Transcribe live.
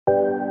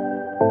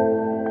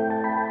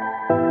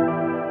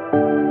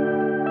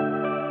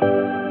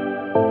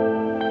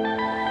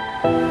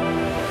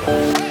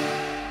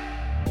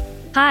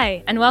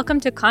and welcome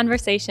to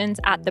Conversations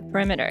at the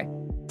Perimeter.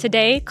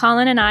 Today,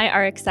 Colin and I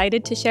are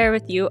excited to share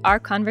with you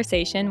our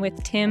conversation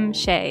with Tim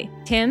Hsieh.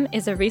 Tim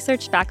is a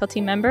research faculty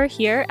member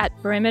here at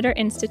Perimeter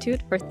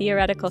Institute for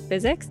Theoretical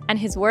Physics, and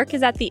his work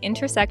is at the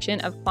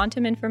intersection of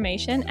quantum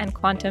information and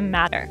quantum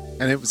matter.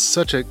 And it was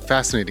such a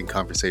fascinating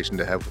conversation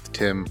to have with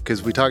Tim,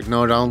 because we talked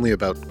not only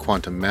about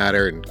quantum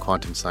matter and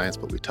quantum science,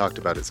 but we talked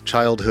about his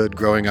childhood,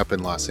 growing up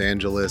in Los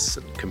Angeles,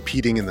 and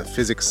competing in the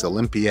physics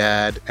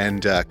Olympiad,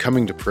 and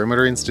coming to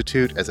Perimeter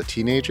Institute as a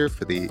teenager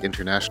for the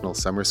International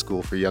Summer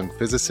School for Young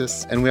Physicists.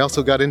 And we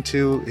also got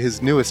into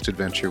his newest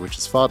adventure, which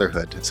is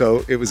fatherhood.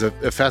 So it was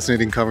a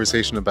fascinating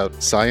conversation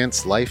about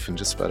science, life, and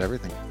just about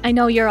everything. I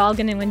know you're all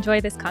going to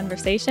enjoy this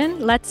conversation.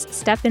 Let's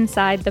step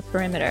inside the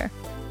perimeter.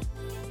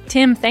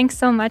 Tim, thanks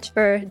so much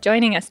for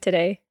joining us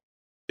today.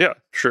 Yeah,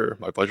 sure.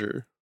 My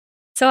pleasure.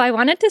 So I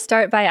wanted to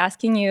start by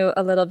asking you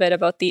a little bit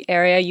about the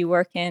area you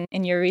work in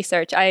your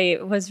research. I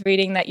was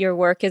reading that your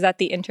work is at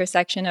the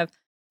intersection of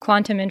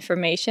quantum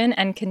information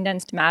and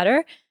condensed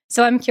matter.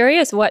 So I'm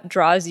curious what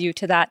draws you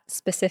to that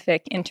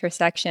specific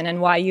intersection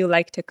and why you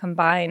like to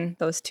combine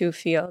those two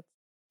fields.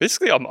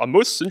 Basically, I'm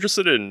most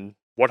interested in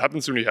what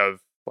happens when you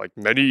have like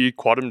many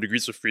quantum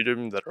degrees of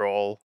freedom that are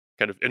all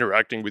kind of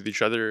interacting with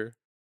each other,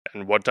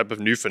 and what type of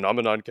new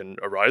phenomenon can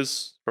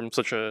arise from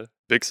such a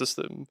big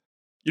system.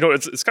 You know,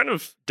 it's kind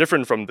of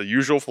different from the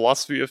usual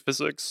philosophy of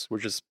physics,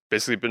 which has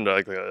basically been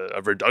like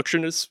a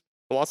reductionist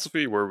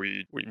philosophy where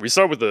we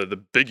start with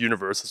the big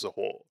universe as a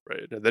whole,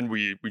 right? And then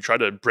we try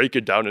to break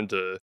it down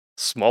into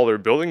smaller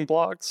building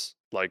blocks,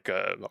 like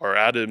our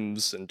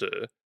atoms,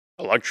 into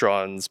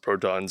electrons,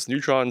 protons,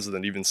 neutrons, and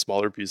then even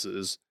smaller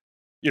pieces.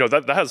 You know,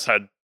 that has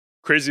had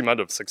crazy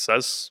amount of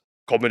success,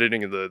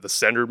 culminating in the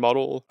Standard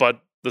Model.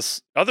 But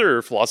this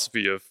other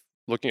philosophy of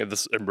looking at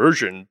this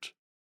emergent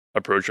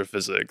approach of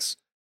physics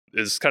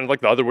is kind of like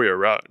the other way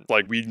around.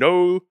 Like, we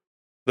know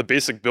the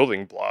basic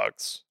building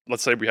blocks.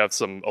 Let's say we have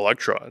some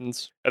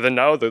electrons. And then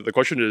now the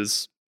question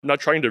is not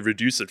trying to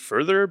reduce it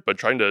further, but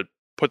trying to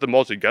put them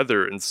all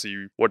together and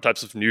see what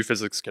types of new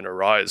physics can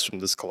arise from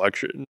this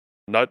collection.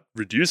 Not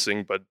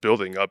reducing, but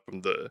building up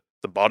from the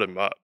bottom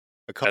up.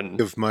 A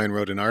colleague of mine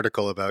wrote an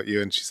article about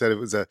you, and she said it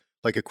was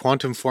like a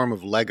quantum form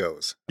of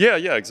Legos. Yeah,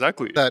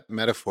 exactly. That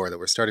metaphor that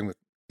we're starting with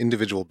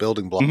individual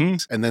building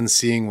blocks and then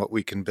seeing what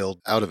we can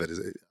build out of it.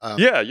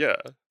 Yeah,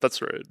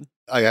 that's right.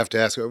 I have to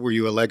ask, were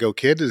you a Lego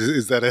kid?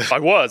 Is that I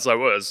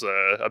was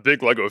a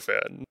big Lego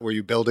fan. Were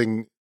you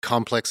building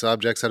complex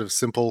objects out of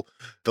simple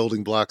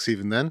building blocks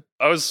even then?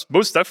 I was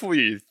most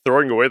definitely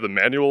throwing away the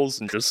manuals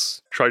and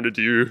just trying to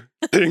do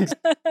things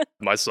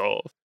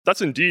myself.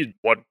 That's indeed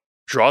what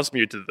draws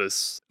me to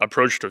this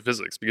approach to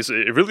physics, because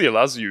it really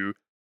allows you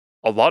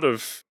a lot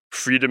of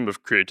freedom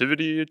of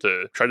creativity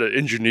to try to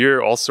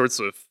engineer all sorts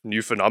of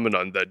new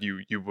phenomenon that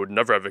you would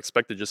never have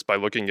expected just by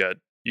looking at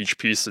each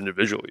piece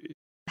individually.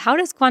 How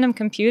does quantum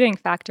computing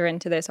factor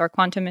into this, or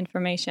quantum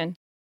information?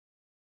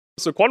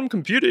 So quantum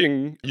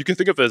computing, you can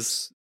think of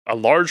as a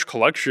large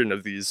collection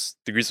of these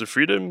degrees of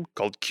freedom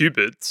called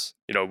qubits,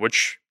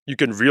 which you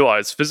can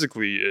realize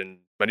physically in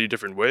many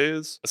different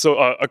ways. So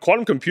a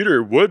quantum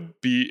computer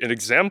would be an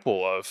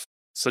example of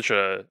such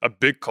a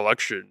big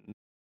collection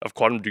of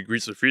quantum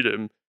degrees of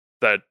freedom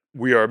that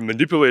we are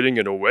manipulating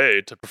in a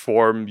way to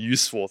perform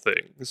useful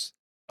things.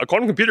 A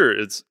quantum computer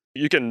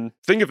you can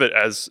think of it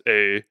as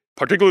a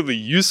particularly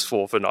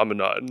useful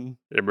phenomenon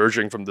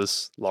emerging from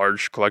this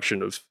large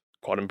collection of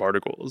quantum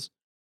particles.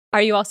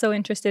 Are you also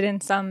interested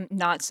in some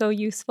not so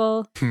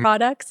useful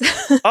products?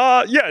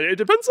 Yeah, it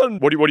depends on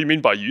what do you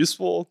mean by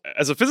useful.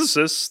 As a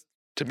physicist,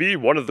 to me,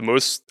 one of the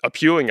most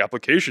appealing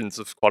applications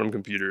of quantum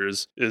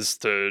computers is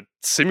to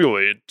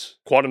simulate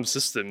quantum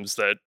systems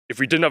that, if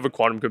we didn't have a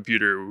quantum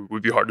computer,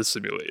 would be hard to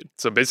simulate.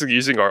 So basically,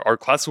 using our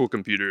classical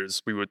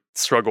computers, we would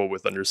struggle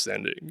with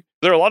understanding.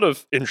 There are a lot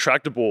of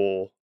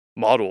intractable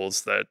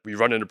models that we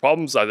run into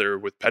problems either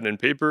with pen and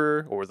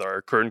paper or with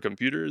our current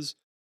computers.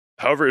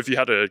 However, if you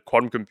had a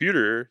quantum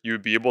computer, you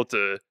would be able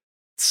to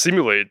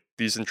simulate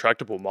these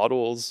intractable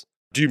models,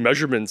 do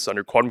measurements on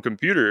your quantum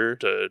computer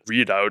to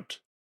read out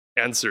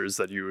answers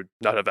that you would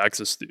not have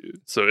access to.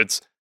 So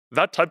it's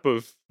that type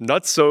of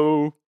not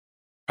so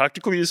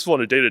practically useful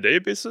on a day-to-day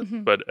basis,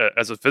 but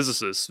as a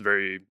physicist,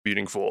 very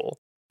meaningful.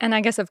 And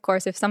I guess, of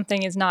course, if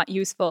something is not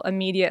useful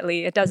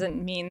immediately, it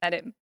doesn't mean that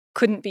it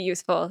couldn't be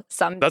useful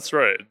someday. That's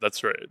right.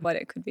 What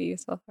it could be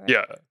useful for.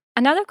 Yeah.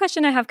 Another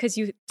question I have, because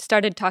you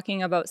started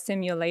talking about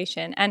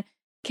simulation, and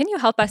can you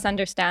help us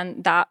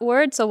understand that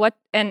word? So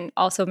and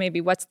also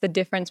maybe what's the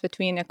difference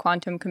between a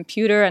quantum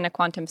computer and a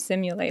quantum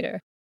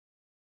simulator?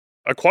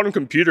 A quantum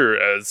computer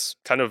as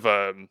kind of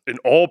an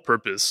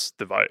all-purpose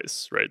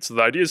device, right? So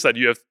the idea is that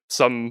you have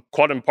some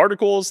quantum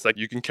particles that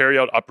you can carry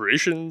out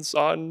operations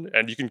on,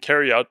 and you can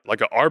carry out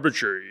like an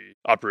arbitrary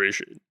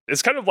operation.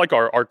 It's kind of like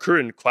our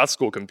current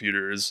classical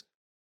computers.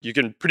 You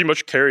can pretty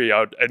much carry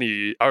out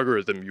any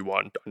algorithm you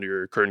want on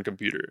your current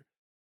computer.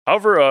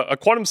 However, a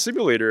quantum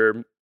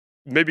simulator,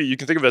 maybe you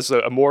can think of it as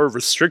a more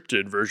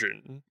restricted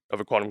version of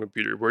a quantum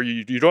computer, where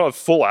you don't have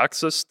full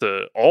access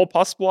to all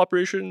possible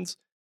operations.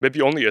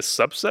 maybe only a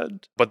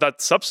subset, but that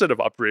subset of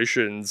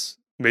operations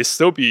may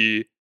still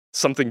be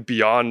something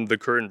beyond the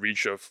current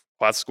reach of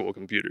classical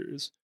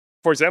computers.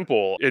 For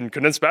example, in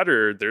condensed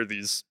matter, there are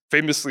these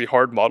famously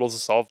hard models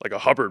to solve, like a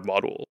Hubbard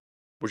model,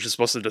 which is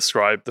supposed to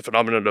describe the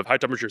phenomenon of high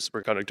temperature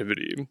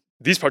superconductivity.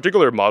 These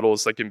particular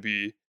models that can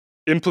be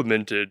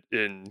implemented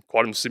in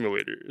quantum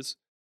simulators.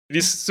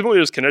 These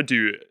simulators cannot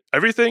do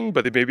everything,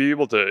 but they may be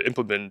able to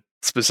implement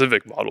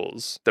specific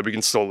models that we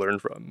can still learn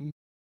from.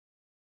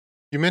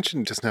 You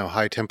mentioned just now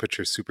high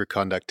temperature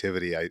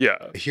superconductivity. Yeah.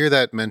 I hear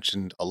that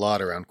mentioned a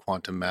lot around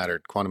quantum matter,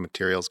 quantum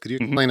materials. Could you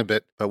explain a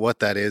bit about what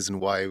that is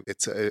and why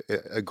it's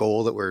a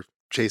goal that we're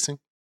chasing?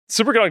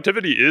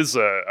 Superconductivity is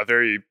a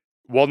very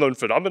well-known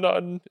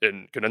phenomenon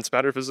in condensed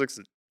matter physics.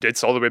 It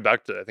dates all the way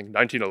back to, I think,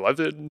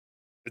 1911.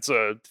 It's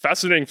a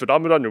fascinating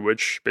phenomenon in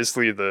which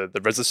basically the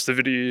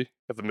resistivity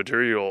of the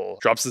material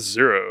drops to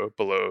zero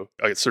below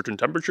a certain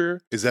temperature.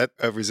 Is that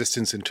a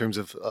resistance in terms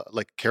of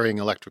like carrying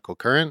electrical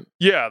current?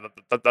 Yeah,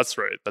 that's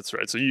right. That's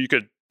right. So you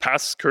could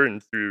pass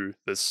current through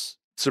this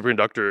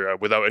superconductor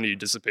without any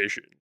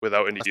dissipation,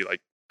 without any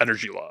like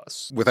energy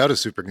loss. Without a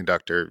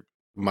superconductor,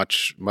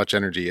 much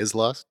energy is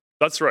lost.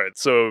 That's right.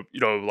 So,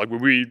 like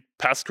when we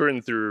pass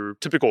current through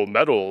typical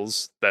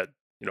metals that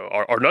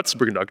are not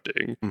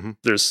superconducting,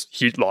 there's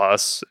heat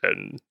loss,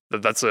 and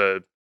that's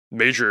a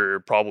major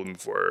problem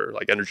for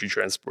like energy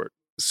transport.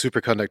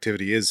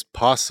 Superconductivity is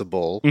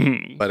possible,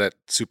 but at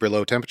super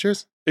low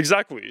temperatures?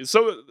 Exactly.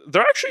 So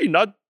they're actually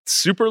not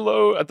super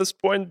low at this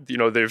point.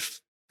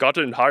 They've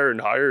gotten higher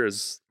and higher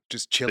as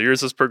Just chill. the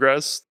years has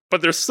progressed,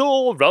 but they're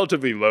still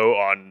relatively low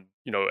on,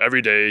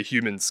 everyday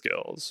human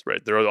scales,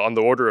 right? They're on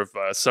the order of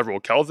several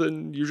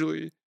Kelvin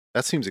usually.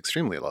 That seems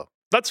extremely low.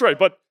 That's right,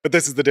 but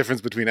this is the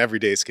difference between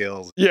everyday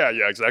scales. yeah,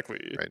 exactly,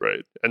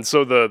 right. And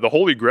so the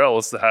holy grail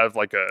is to have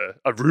like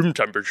a room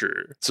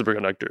temperature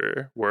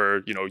superconductor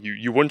where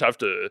you wouldn't have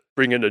to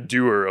bring in a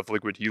dewar of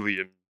liquid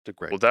helium to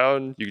cool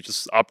down. You could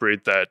just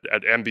operate that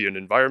at ambient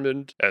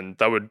environment, and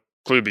that would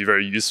clearly be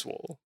very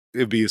useful. It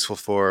would be useful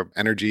for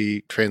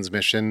energy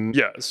transmission.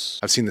 Yes,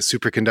 I've seen the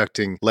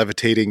superconducting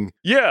levitating.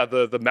 Yeah,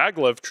 the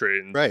maglev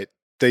train. Right.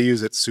 They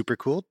use it super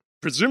cooled.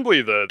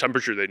 Presumably, the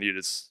temperature they need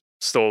is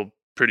still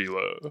pretty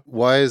low.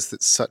 Why is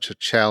it such a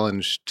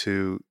challenge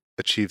to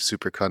achieve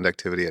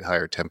superconductivity at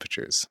higher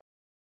temperatures?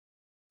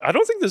 I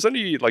don't think there's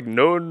any like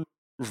known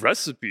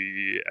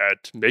recipe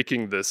at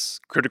making this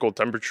critical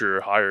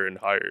temperature higher and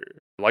higher.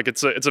 Like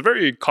it's a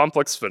very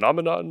complex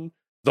phenomenon.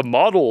 The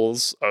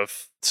models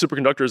of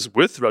superconductors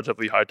with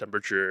relatively high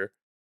temperature,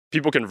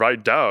 people can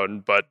write down,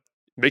 but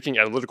making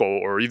analytical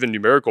or even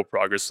numerical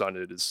progress on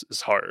it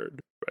is hard,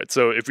 right?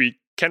 So if we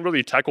can't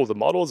really tackle the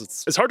models,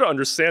 it's hard to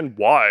understand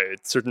why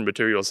certain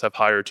materials have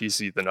higher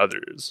TC than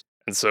others.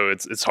 And so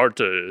it's hard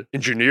to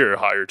engineer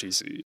higher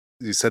TC.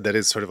 You said that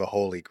is sort of a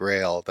holy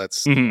grail.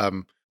 That's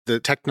the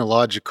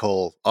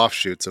technological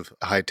offshoots of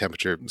high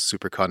temperature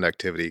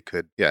superconductivity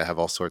could have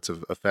all sorts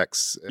of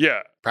effects in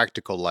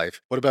practical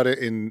life. What about it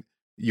in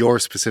your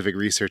specific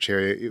research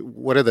area?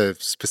 What are the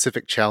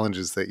specific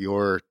challenges that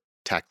you're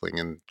tackling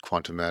in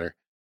quantum matter?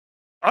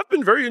 I've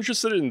been very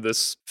interested in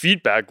this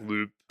feedback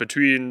loop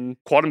between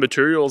quantum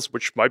materials,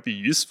 which might be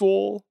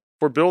useful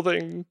for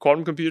building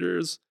quantum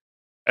computers,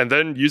 and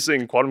then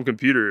using quantum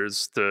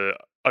computers to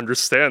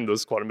understand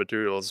those quantum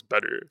materials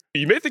better.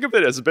 You may think of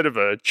it as a bit of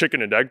a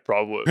chicken and egg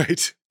problem.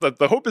 Right. But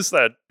the hope is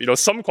that,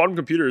 some quantum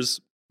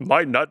computers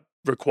might not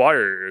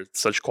require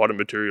such quantum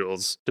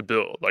materials to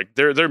build. Like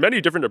there are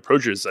many different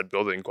approaches at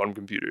building quantum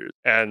computers.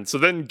 And so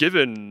then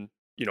given,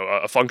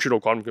 a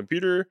functional quantum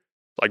computer,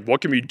 like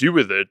what can we do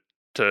with it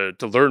to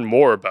learn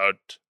more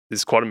about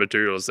these quantum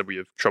materials that we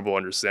have trouble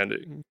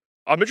understanding?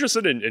 I'm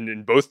interested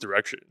in both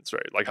directions,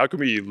 right? Like how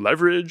can we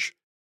leverage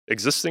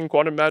existing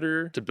quantum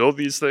matter to build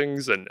these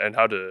things and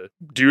how to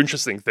do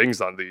interesting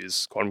things on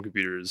these quantum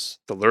computers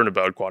to learn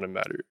about quantum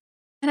matter?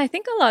 And I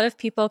think a lot of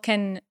people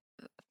can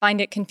find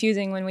it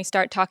confusing when we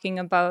start talking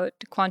about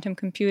quantum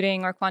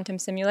computing or quantum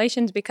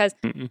simulations, because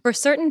for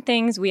certain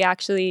things, we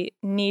actually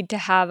need to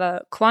have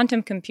a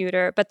quantum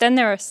computer, but then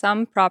there are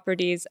some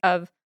properties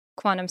of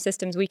quantum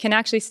systems we can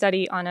actually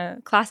study on a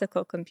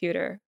classical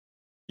computer.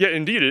 Yeah,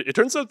 indeed. It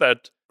turns out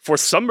that for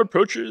some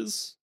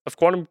approaches of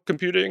quantum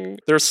computing,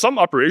 there are some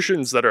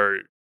operations that are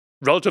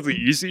relatively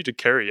easy to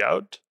carry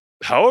out.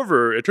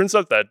 However, it turns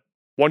out that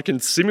one can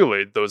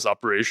simulate those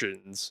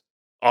operations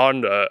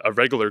on a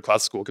regular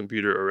classical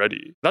computer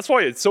already. That's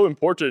why it's so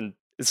important.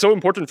 It's so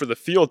important for the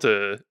field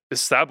to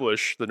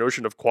establish the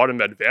notion of quantum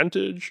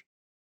advantage,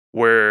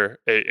 where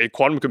a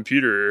quantum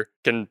computer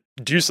can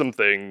do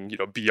something,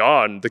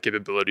 beyond the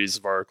capabilities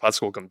of our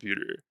classical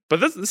computer. But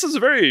this is a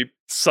very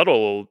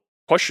subtle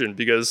question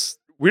because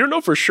we don't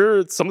know for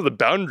sure some of the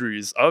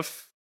boundaries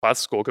of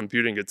classical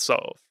computing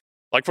itself.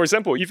 Like, for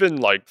example, even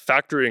like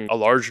factoring a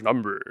large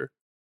number,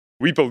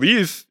 we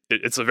believe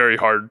it's a very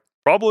hard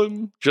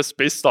problem just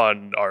based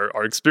on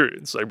our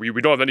experience. Like we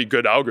don't have any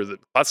good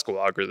classical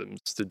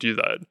algorithms to do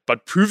that.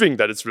 But proving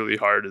that it's really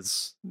hard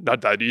is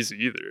not that easy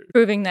either.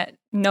 Proving that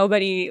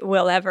nobody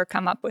will ever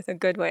come up with a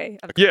good way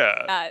of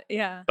that.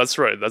 Yeah. That's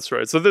right.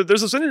 So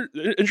there's this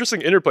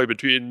interesting interplay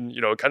between,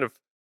 kind of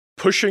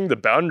pushing the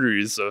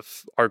boundaries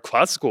of our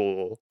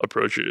classical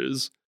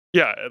approaches.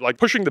 Yeah, like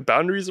pushing the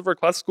boundaries of our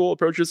classical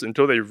approaches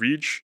until they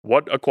reach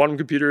what a quantum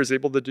computer is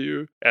able to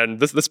do. And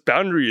this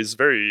boundary is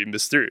very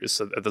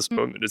mysterious at this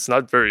moment. It's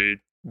not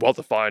very well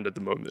defined at the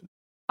moment.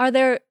 Are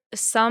there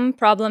some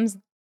problems,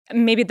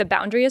 maybe the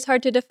boundary is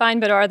hard to define,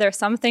 but are there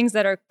some things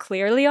that are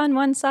clearly on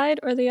one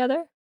side or the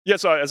other? Yeah,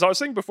 so as I was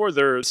saying before,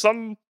 there are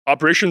some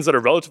operations that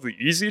are relatively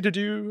easy to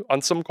do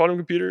on some quantum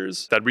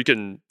computers that we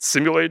can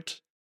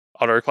simulate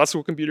on our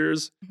classical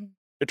computers. Mm-hmm.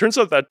 It turns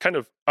out that kind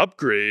of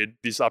upgrade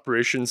these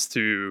operations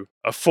to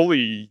a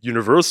fully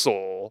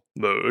universal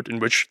mode in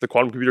which the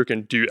quantum computer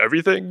can do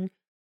everything.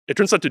 It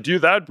turns out to do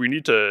that, we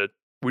need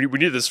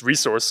this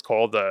resource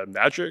called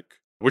magic,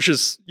 which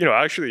is,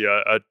 actually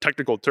a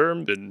technical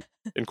term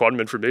in quantum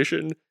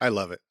information. I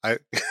love it. I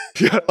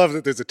love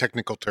that there's a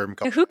technical term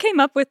called. Who came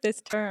up with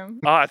this term?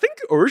 I think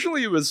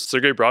originally it was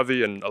Sergei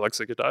Bravy and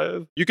Alexei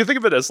Kitaev. You can think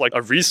of it as like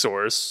a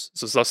resource,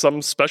 so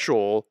some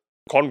special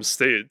quantum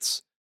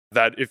states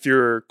that if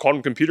your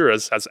quantum computer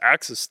has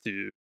access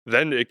to,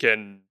 then it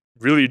can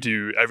really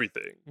do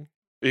everything.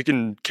 It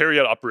can carry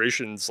out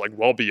operations like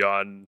well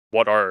beyond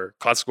what our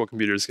classical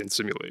computers can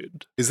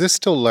simulate. Is this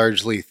still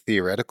largely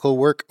theoretical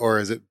work, or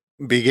is it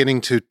beginning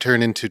to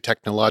turn into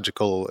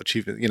technological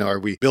achievement? Are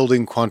we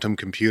building quantum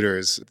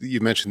computers? You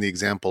mentioned the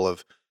example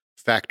of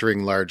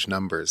factoring large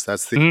numbers.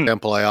 That's the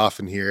example I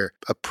often hear.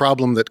 A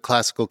problem that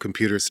classical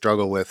computers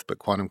struggle with, but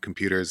quantum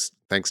computers,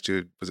 thanks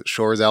to, was it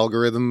Shor's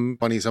algorithm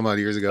 20 some odd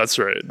years ago? That's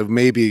right.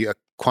 Maybe a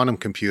quantum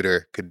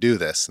computer could do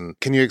this. And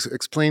can you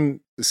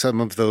explain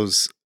some of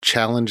those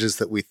challenges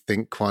that we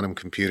think quantum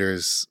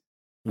computers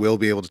will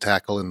be able to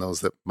tackle and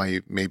those that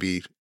may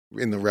be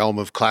in the realm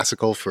of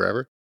classical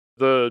forever?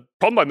 The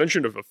problem I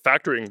mentioned of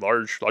factoring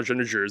large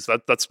integers,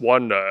 that's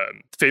one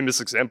famous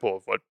example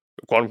of what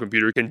a quantum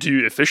computer can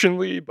do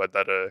efficiently, but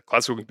that a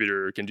classical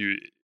computer can do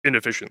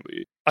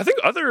inefficiently. I think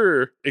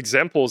other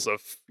examples of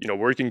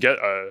where you can get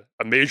a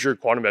major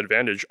quantum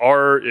advantage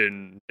are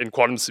in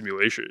quantum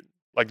simulation.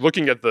 Like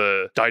looking at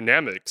the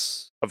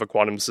dynamics of a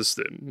quantum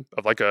system,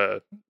 of like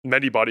a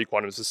many-body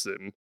quantum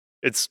system,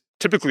 it's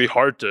typically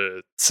hard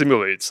to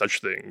simulate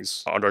such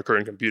things on our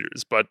current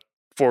computers. But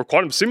for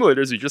quantum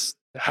simulators, you just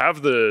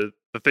have the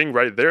thing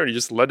right there and you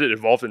just let it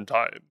evolve in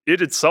time.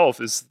 It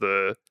itself is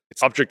the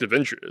object of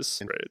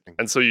interest, right?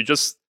 And so you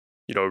just,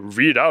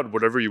 read out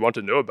whatever you want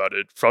to know about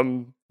it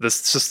from the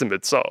system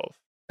itself.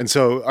 And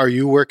so are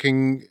you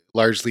working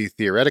largely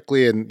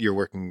theoretically and you're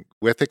working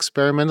with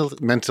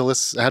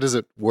experimentalists? How does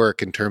it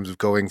work in terms of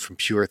going from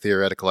pure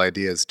theoretical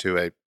ideas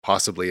to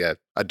possibly a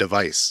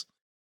device?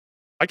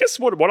 I guess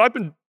what I've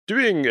been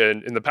doing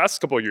in the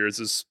past couple of years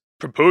is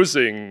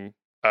proposing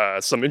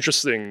some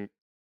interesting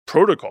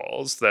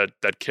protocols that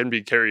can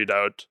be carried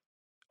out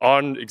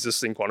on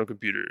existing quantum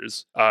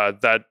computers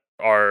that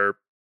are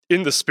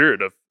in the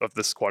spirit of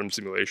this quantum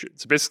simulation.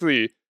 So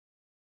basically,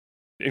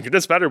 in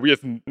condensed matter, we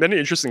have many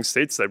interesting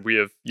states that we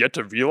have yet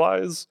to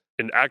realize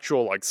in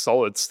actual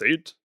solid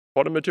state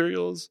quantum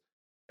materials.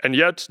 And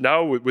yet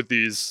now with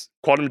these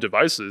quantum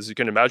devices, you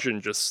can imagine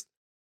just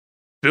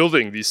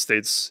building these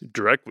states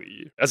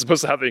directly, as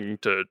opposed to having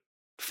to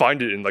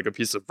find it in a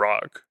piece of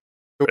rock.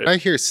 Right? When I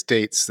hear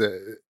states,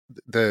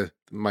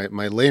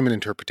 my layman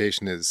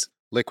interpretation is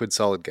liquid,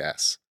 solid,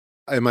 gas.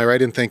 Am I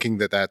right in thinking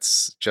that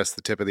that's just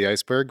the tip of the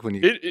iceberg? When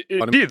you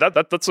indeed,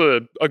 that's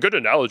a good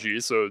analogy.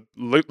 So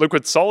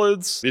liquid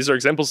solids, these are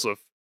examples of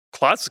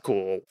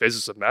classical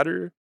phases of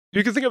matter.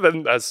 You can think of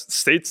them as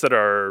states that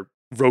are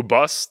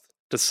robust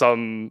to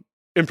some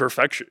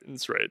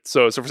imperfections, right?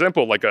 So for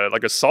example, like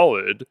a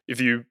solid,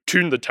 if you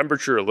tune the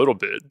temperature a little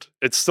bit,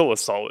 it's still a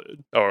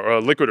solid. Or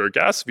a liquid or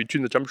gas, if you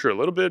tune the temperature a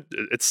little bit,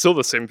 it's still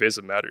the same phase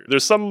of matter.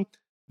 There's some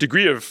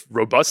degree of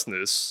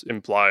robustness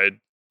implied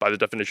by the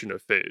definition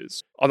of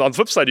phase. On the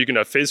flip side, you can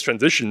have phase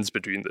transitions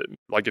between them.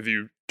 Like if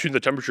you tune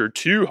the temperature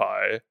too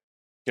high, you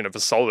can have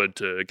a solid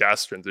to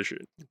gas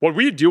transition. What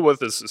we deal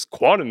with is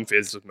quantum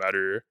phases of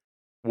matter,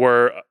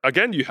 where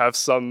again, you have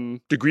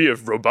some degree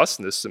of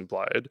robustness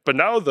implied. But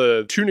now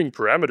the tuning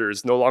parameter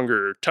is no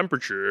longer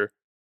temperature,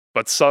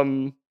 but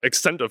some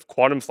extent of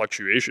quantum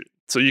fluctuation.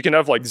 So you can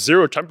have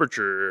zero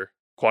temperature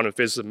quantum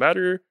phases of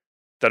matter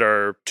that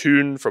are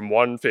tuned from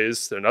one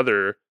phase to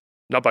another,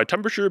 not by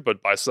temperature,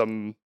 but by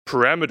some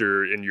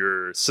parameter in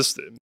your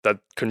system that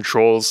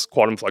controls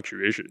quantum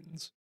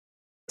fluctuations.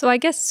 So I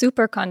guess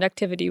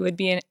superconductivity would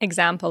be an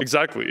example.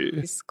 Exactly. Of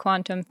these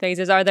quantum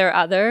phases. Are there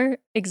other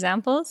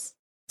examples?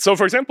 So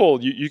for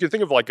example, you can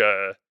think of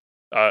a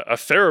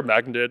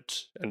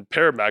ferromagnet and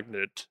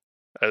paramagnet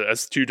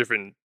as two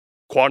different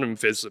quantum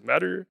phases of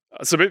matter.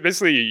 So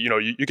basically,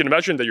 you can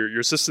imagine that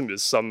your system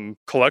is some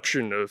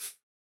collection of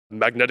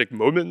magnetic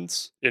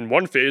moments. In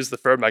one phase, the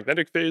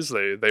ferromagnetic phase,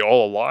 they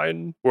all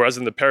align, whereas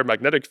in the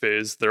paramagnetic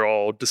phase, they're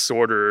all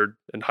disordered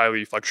and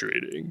highly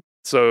fluctuating.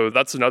 So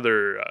that's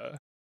another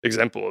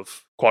example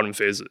of quantum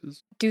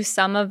phases. Do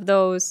some of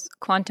those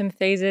quantum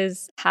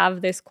phases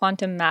have this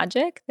quantum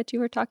magic that you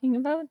were talking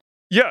about?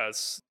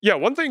 Yes. Yeah,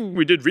 one thing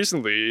we did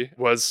recently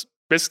was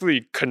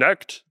basically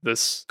connect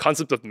this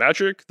concept of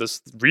magic,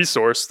 this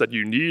resource that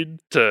you need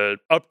to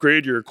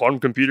upgrade your quantum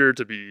computer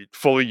to be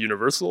fully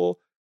universal.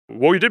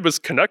 What we did was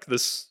connect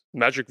this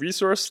magic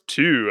resource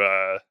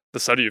to the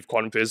study of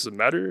quantum phases of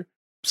matter.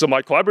 So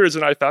my collaborators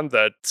and I found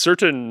that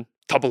certain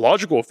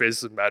topological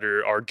phases of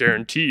matter are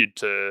guaranteed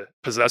to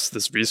possess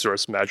this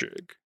resource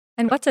magic.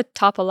 And what's a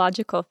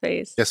topological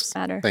phase Yes,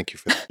 matter? thank you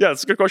for that. Yeah,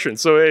 that's a good question.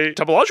 So a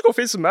topological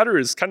phase of matter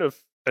is kind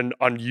of an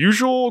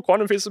unusual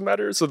quantum phase of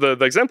matter. So the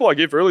example I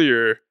gave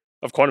earlier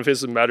of quantum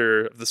phase of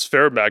matter, of this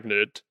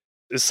ferromagnet,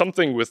 is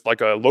something with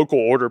like a local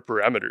order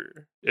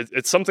parameter.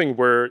 It's something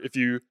where if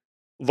you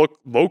look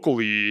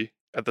locally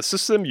at the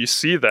system, you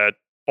see that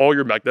all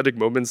your magnetic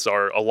moments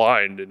are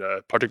aligned in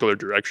a particular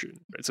direction.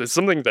 Right? So it's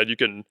something that you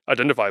can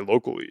identify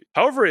locally.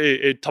 However,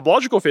 a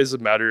topological phase of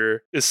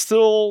matter is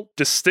still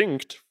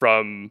distinct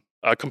from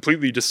a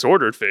completely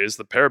disordered phase,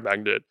 the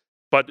paramagnet,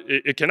 but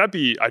it cannot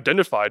be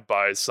identified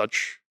by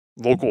such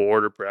local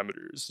order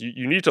parameters.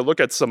 You need to look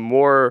at some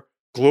more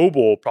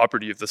global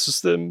property of the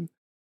system.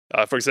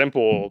 For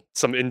example,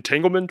 some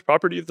entanglement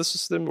property of the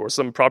system or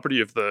some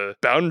property of the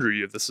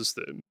boundary of the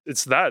system.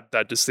 It's that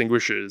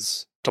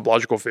distinguishes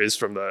topological phase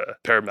from the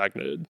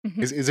paramagnet.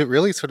 Mm-hmm. Is it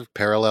really sort of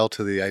parallel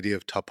to the idea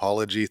of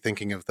topology,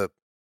 thinking of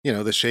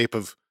the shape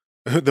of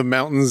the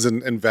mountains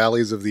and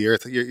valleys of the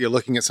earth? You're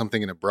looking at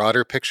something in a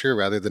broader picture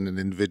rather than an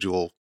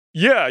individual.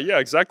 Yeah,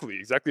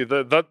 exactly.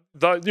 The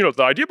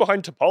idea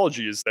behind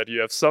topology is that you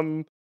have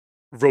some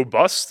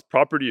robust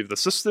property of the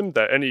system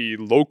that any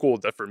local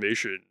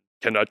deformation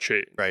cannot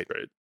change. Right.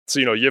 So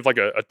you have like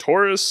a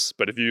torus,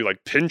 but if you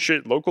like pinch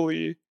it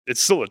locally, it's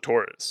still a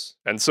torus.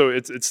 And so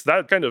it's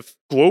that kind of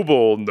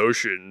global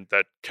notion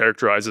that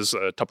characterizes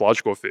a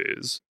topological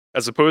phase,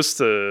 as opposed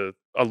to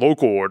a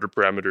local order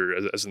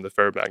parameter as in the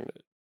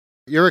ferromagnet.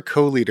 You're a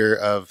co-leader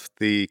of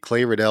the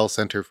Clay Riddell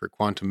Center for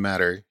Quantum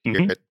Matter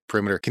here at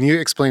Perimeter. Can you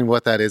explain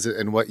what that is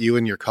and what you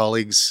and your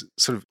colleagues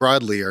sort of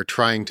broadly are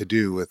trying to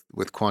do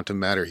with quantum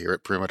matter here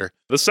at Perimeter?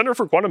 The Center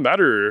for Quantum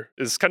Matter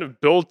is kind of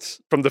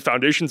built from the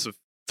foundations of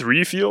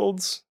three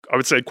fields. I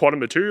would say quantum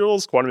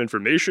materials, quantum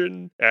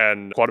information,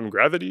 and quantum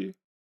gravity.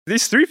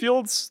 These three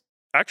fields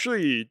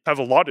actually have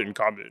a lot in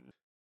common.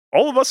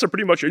 All of us are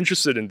pretty much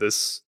interested in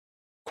this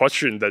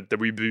question that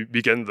we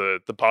begin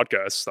the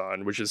podcast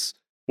on, which is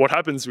what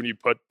happens when you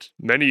put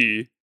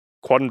many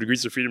quantum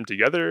degrees of freedom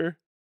together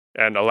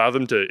and allow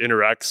them to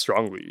interact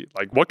strongly?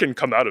 Like, what can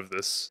come out of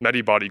this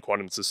many-body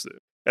quantum system?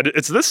 And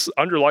it's this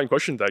underlying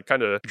question that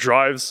kind of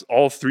drives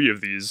all three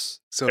of these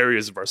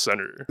areas of our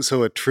center.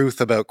 So a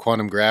truth about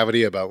quantum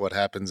gravity, about what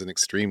happens in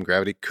extreme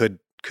gravity, could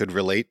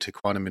relate to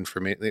quantum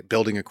information,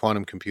 building a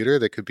quantum computer.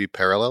 There could be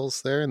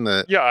parallels there in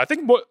the... Yeah, I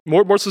think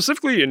more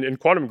specifically in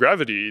quantum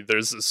gravity,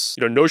 there's this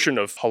notion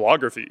of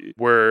holography,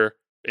 where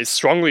a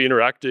strongly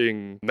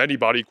interacting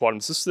many-body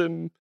quantum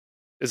system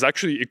is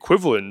actually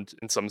equivalent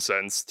in some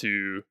sense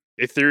to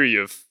a theory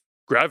of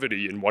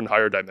gravity in one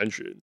higher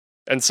dimension.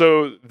 And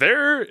so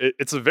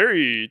it's a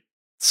very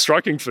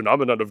striking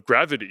phenomenon of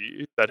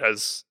gravity that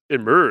has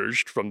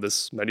emerged from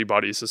this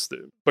many-body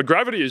system. But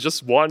gravity is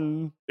just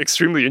one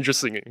extremely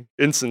interesting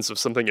instance of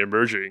something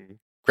emerging.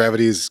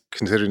 Gravity is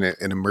considered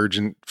an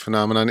emergent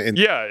phenomenon.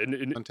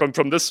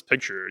 From this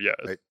picture, yeah.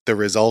 Right. The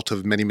result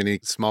of many, many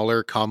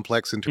smaller,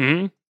 complex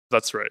interactions.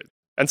 That's right.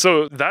 And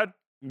so that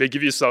may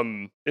give you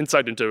some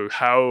insight into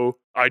how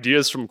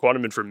ideas from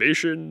quantum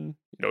information,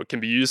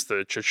 can be used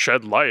to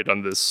shed light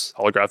on this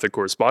holographic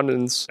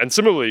correspondence. And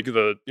similarly,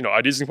 the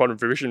ideas in quantum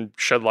information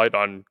shed light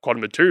on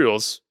quantum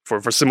materials for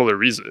similar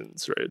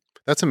reasons, right?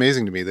 That's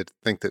amazing to me, to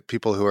think that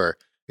people who are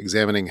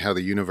examining how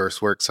the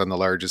universe works on the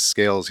largest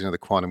scales, the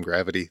quantum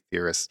gravity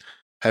theorists,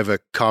 have a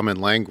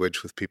common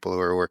language with people who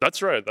are working.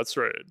 That's right.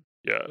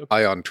 Yeah.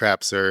 Ion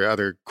traps or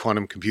other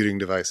quantum computing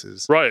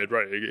devices. Right,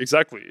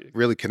 exactly.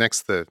 Really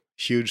connects the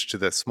huge to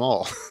the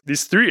small.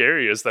 These three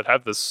areas that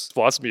have this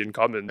philosophy in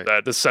common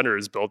that the center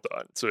is built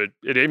on. So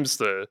it aims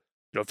to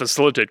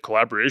facilitate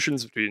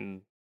collaborations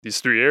between these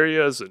three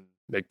areas and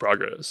make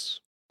progress.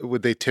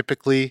 Would they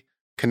typically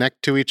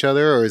connect to each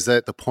other, or is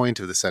that the point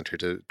of the center,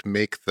 to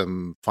make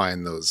them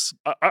find those?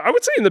 I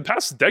would say in the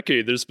past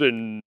decade, there's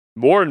been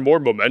more and more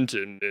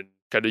momentum in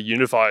kind of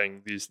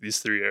unifying these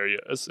three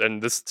areas.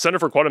 And this Center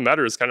for Quantum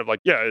Matter is kind of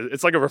like,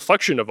 it's like a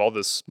reflection of all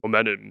this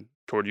momentum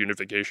toward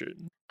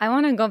unification. I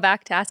want to go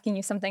back to asking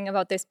you something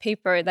about this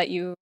paper that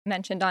you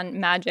mentioned on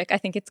magic. I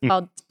think it's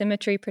called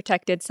Symmetry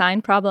Protected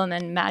Sign Problem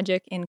and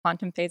Magic in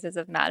Quantum Phases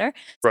of Matter.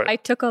 Right. I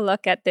took a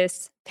look at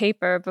this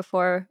paper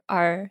before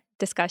our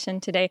discussion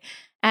today,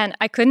 and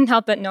I couldn't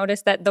help but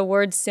notice that the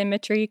word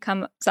symmetry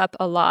comes up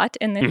a lot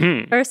in the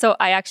paper. So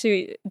I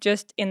actually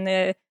just in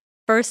the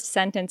first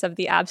sentence of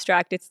the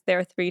abstract, it's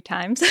there 3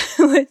 times.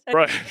 Which I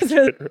Right. think is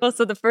really cool.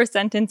 So the first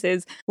sentence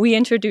is, we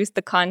introduced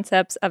the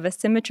concepts of a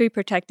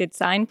symmetry-protected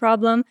sign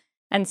problem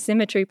and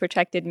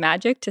symmetry-protected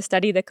magic to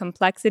study the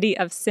complexity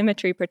of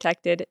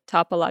symmetry-protected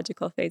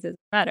topological phases of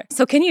matter.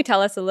 So can you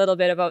tell us a little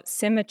bit about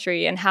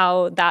symmetry and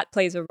how that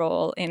plays a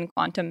role in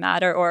quantum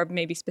matter, or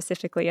maybe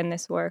specifically in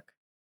this work?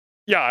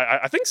 Yeah,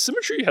 I think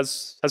symmetry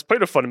has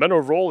played a fundamental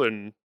role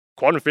in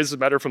quantum phases of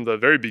matter from the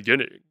very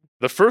beginning.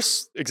 The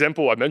first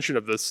example I mentioned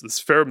of this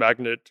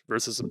ferromagnet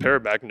versus a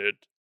paramagnet,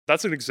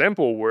 that's an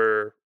example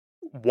where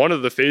one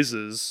of the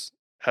phases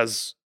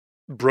has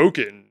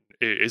broken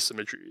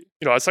asymmetry.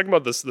 I was talking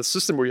about the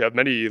system where you have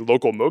many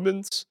local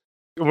moments.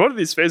 In one of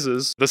these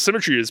phases, the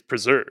symmetry is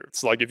preserved.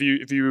 It's like if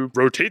you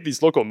rotate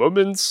these local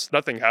moments,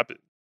 nothing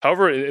happens.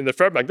 However, in the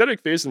ferromagnetic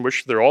phase in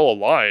which they're all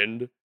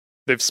aligned,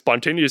 they've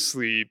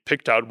spontaneously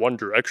picked out one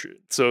direction.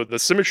 So the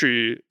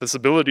symmetry, this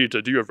ability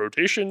to do a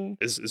rotation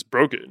is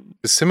broken.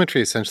 The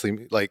symmetry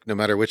essentially, like, no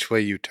matter which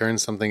way you turn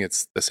something,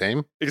 it's the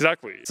same?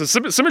 Exactly. So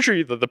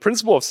symmetry, the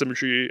principle of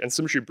symmetry and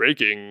symmetry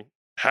breaking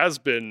has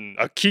been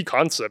a key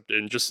concept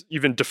in just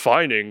even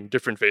defining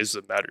different phases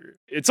of matter.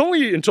 It's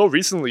only until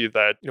recently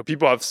that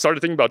people have started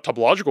thinking about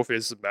topological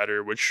phases of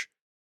matter, which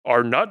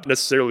are not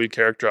necessarily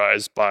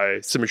characterized by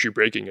symmetry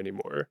breaking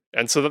anymore.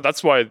 And so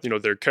that's why,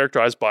 they're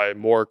characterized by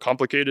more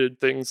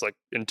complicated things like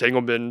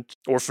entanglement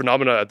or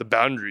phenomena at the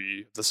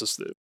boundary of the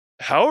system.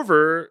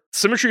 However,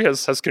 symmetry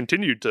has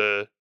continued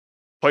to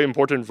play an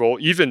important role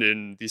even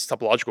in these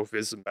topological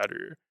phases of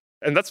matter.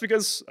 And that's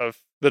because of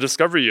the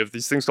discovery of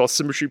these things called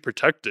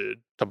symmetry-protected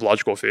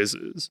topological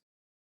phases.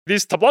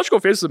 These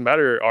topological phases of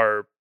matter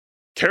are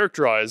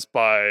characterized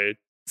by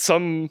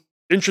some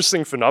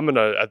interesting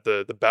phenomena at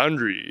the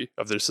boundary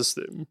of their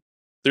system.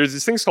 There's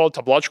these things called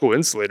topological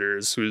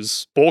insulators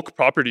whose bulk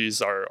properties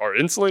are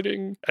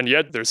insulating, and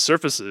yet their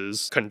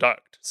surfaces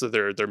conduct, so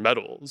they're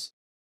metals.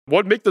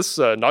 What makes this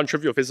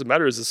non-trivial phase of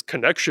matter is this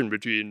connection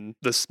between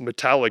this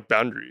metallic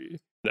boundary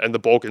and the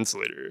bulk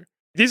insulator.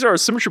 These are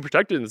symmetry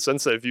protected in the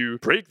sense that if you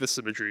break the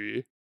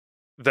symmetry,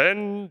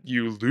 then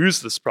you lose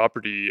this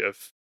property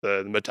of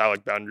the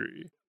metallic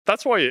boundary.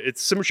 That's why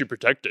it's symmetry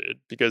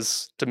protected,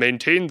 because to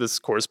maintain this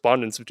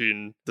correspondence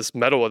between this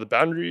metal at the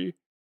boundary,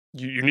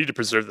 you need to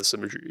preserve the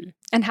symmetry.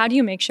 And how do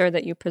you make sure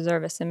that you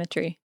preserve a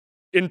symmetry?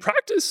 In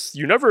practice,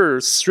 you never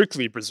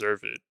strictly preserve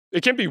it.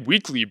 It can be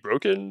weakly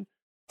broken.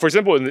 For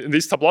example, in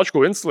these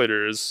topological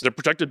insulators, they're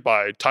protected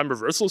by time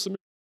reversal symmetry.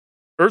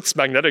 Earth's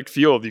magnetic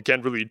field you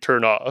can't really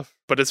turn off,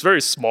 but it's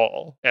very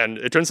small. And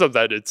it turns out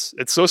that it's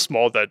so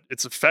small that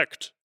its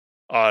effect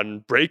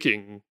on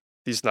breaking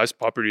these nice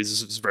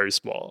properties is very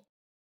small.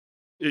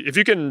 If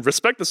you can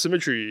respect the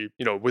symmetry,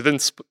 within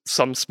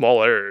some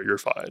small error, you're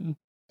fine.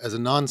 As a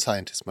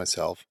non-scientist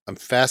myself, I'm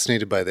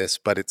fascinated by this,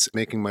 but it's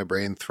making my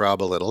brain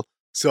throb a little.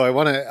 So I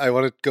want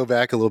to go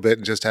back a little bit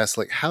and just ask,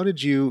 like, how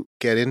did you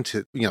get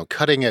into,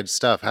 cutting edge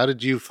stuff? How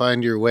did you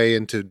find your way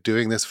into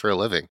doing this for a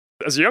living?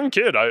 As a young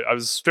kid, I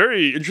was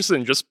very interested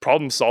in just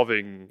problem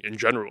solving in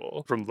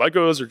general, from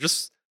Legos or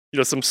just,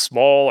 some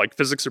small like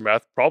physics or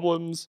math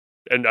problems.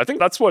 And I think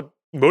that's what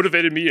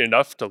motivated me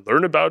enough to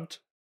learn about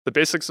the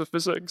basics of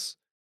physics.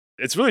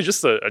 It's really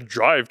just a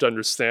drive to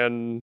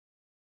understand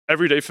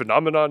everyday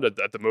phenomenon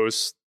at the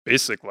most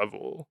basic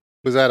level.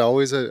 Was that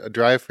always a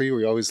drive for you?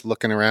 Were you always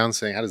looking around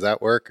saying, how does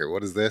that work? Or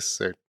what is this?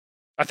 Or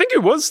I think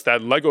it was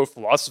that Lego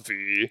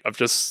philosophy of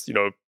just,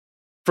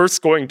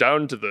 first going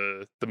down to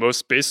the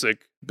most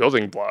basic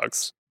building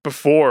blocks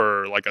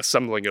before like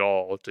assembling it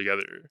all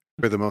together.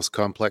 For the most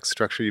complex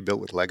structure you built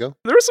with Lego?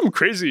 There were some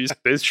crazy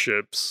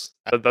spaceships.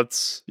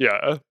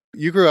 Yeah.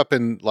 You grew up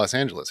in Los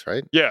Angeles,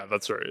 right? Yeah,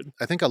 that's right.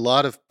 I think a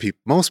lot of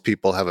most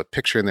people have a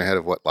picture in their head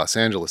of what Los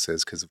Angeles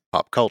is because of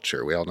pop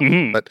culture. We all know.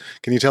 Mm-hmm. But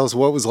can you tell us,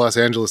 what was Los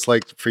Angeles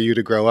like for you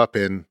to grow up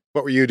in?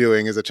 What were you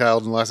doing as a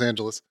child in Los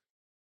Angeles?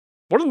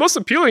 One of the most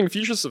appealing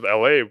features of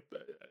LA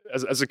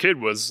as a kid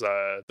was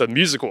the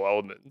musical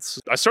elements.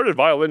 I started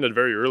violin at a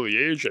very early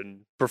age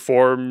and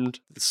performed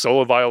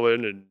solo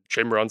violin and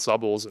chamber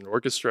ensembles and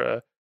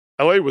orchestra.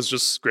 LA was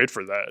just great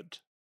for that.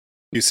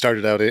 You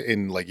started out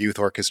in like youth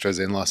orchestras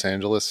in Los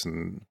Angeles,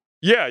 and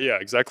yeah,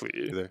 exactly.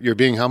 You're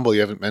being humble.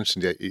 You haven't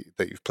mentioned yet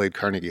that you've played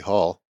Carnegie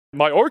Hall.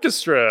 My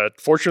orchestra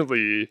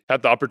fortunately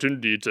had the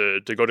opportunity to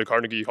go to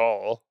Carnegie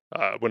Hall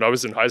when I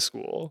was in high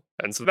school,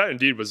 and so that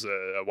indeed was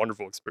a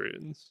wonderful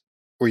experience.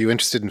 Were you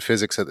interested in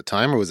physics at the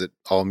time, or was it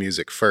all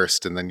music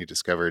first and then you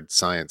discovered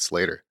science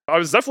later? I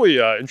was definitely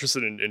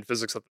interested in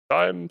physics at the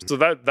time. So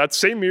that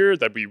same year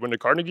that we went to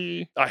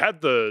Carnegie, I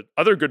had the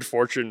other good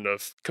fortune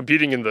of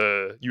competing in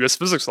the US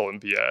Physics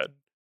Olympiad.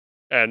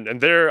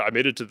 And there I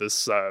made it to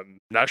this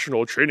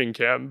national training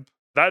camp.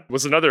 That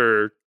was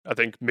another, I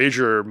think,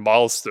 major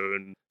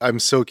milestone. I'm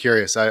so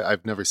curious.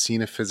 I've never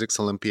seen a physics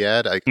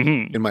Olympiad.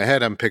 In my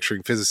head, I'm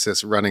picturing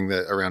physicists running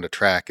around a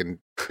track and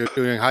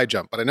doing a high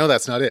jump, but I know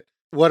that's not it.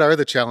 What are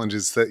the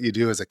challenges that you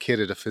do as a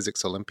kid at a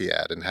physics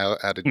Olympiad, and how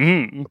did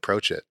you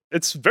approach it?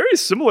 It's very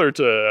similar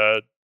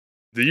to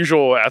the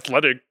usual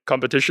athletic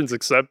competitions,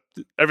 except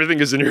everything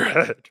is in your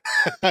head.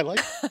 I like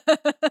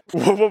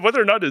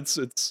Whether or not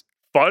it's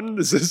fun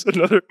is this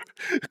another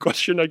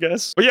question, I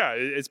guess. But yeah,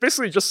 it's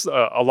basically just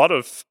a lot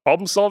of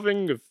problem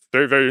solving, of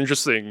very, very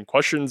interesting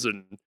questions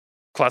in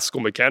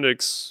classical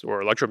mechanics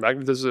or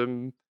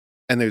electromagnetism.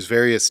 And there's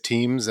various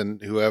teams,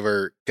 and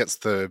whoever gets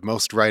the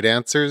most right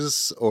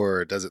answers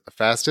or does it the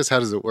fastest, how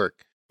does it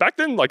work? Back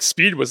then, like,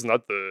 speed was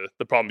not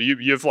the problem.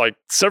 You have like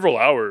several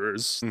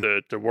hours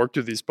to work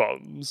through these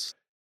problems.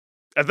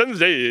 At the end of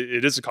the day,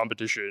 it is a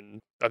competition,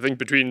 I think,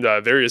 between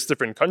various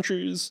different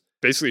countries,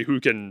 basically who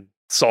can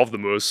solve the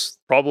most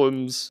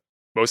problems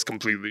most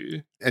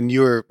completely. And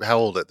you were how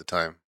old at the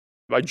time?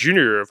 My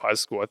junior year of high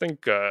school, I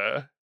think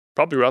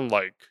probably around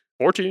like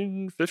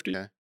 14, 15.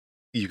 Yeah.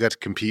 You got to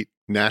compete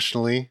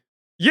nationally?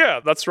 Yeah,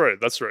 that's right.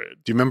 That's right.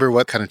 Do you remember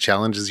what kind of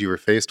challenges you were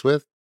faced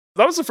with?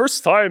 That was the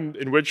first time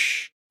in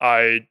which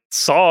I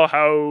saw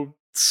how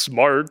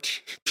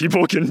smart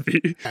people can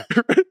be.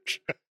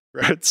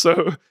 Right.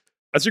 So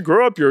as you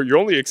grow up, you're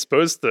only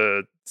exposed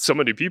to so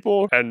many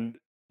people, and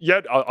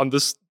yet on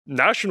this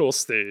national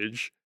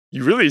stage,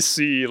 you really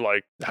see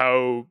like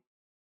how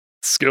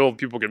skilled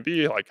people can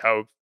be, like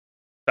how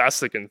fast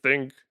they can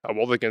think, how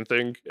well they can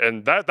think,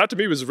 and that to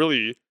me was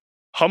really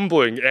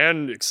humbling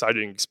and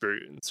exciting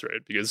experience,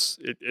 right? Because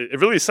it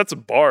really sets a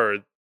bar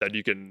that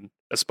you can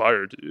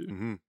aspire to.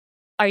 Mm-hmm.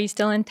 Are you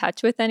still in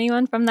touch with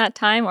anyone from that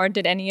time, or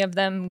did any of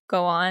them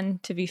go on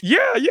to be?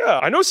 Yeah.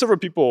 I know several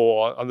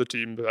people on the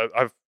team.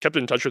 I've kept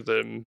in touch with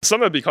them.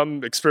 Some have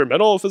become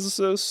experimental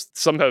physicists.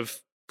 Some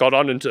have gone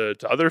on into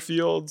other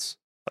fields,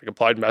 like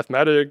applied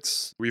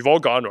mathematics. We've all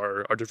gone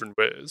our different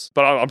ways.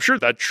 But I'm sure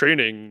that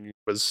training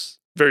was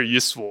very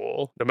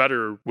useful, no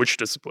matter which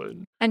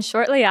discipline. And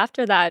shortly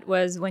after that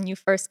was when you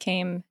first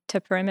came to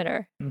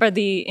Perimeter for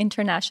the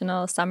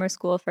International Summer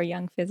School for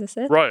Young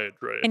Physicists. Right.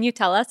 Can you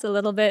tell us a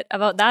little bit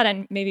about that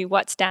and maybe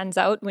what stands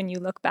out when you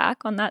look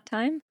back on that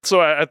time?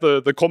 So at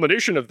the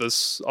culmination of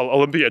this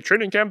Olympiad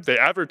training camp, they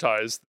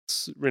advertised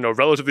this,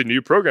 relatively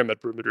new program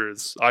at Perimeter,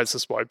 is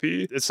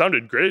ISSYP. It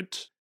sounded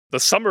great. The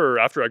summer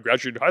after I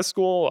graduated high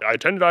school, I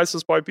attended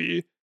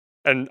ISSYP.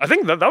 And I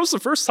think that was the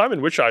first time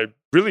in which I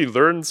really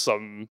learned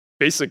some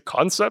basic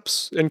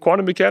concepts in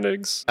quantum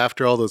mechanics.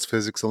 After all those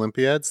physics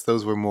Olympiads,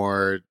 those were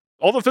more...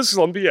 All the physics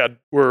Olympiad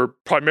were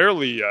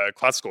primarily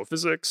classical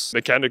physics,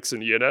 mechanics,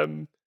 and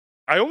E&M.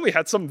 I only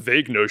had some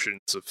vague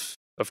notions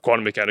of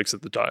quantum mechanics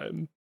at the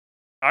time.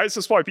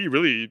 ISSYP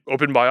really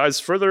opened my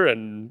eyes further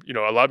and,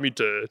 allowed me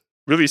to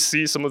really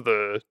see some of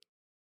the,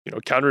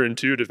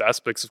 counterintuitive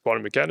aspects of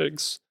quantum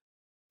mechanics.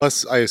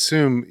 Plus, I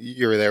assume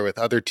you were there with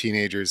other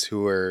teenagers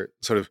who were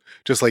sort of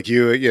just like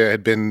you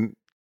had been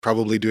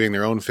probably doing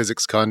their own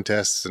physics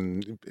contests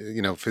and,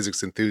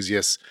 physics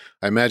enthusiasts.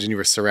 I imagine you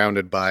were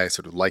surrounded by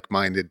sort of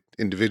like-minded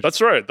individuals.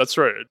 That's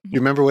right. You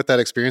remember what that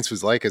experience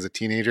was like as a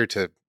teenager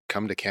to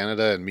come to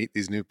Canada and meet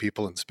these new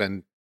people and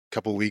spend a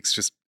couple weeks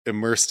just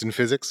immersed in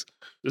physics?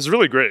 It was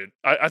really great.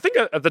 I think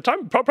at the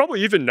time,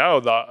 probably even now,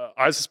 the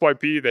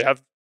ISSYP,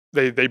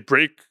 they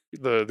break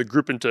the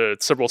group into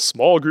several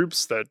small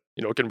groups that,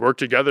 can work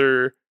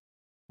together,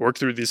 work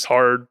through these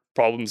hard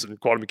problems in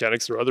quantum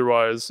mechanics or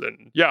otherwise.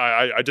 And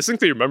yeah, I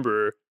distinctly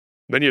remember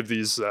many of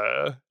these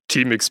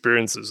team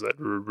experiences that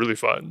were really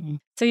fun.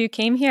 So you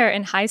came here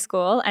in high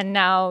school and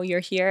now you're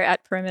here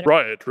at Perimeter.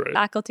 Right.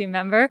 Faculty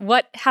member.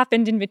 What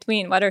happened in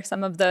between? What are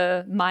some of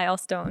the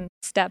milestone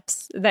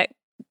steps that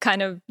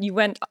kind of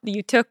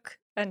you took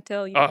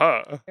until you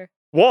were here?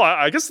 Well,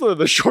 I guess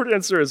the short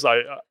answer is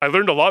I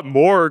learned a lot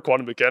more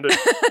quantum mechanics,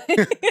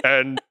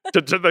 and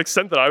to the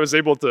extent that I was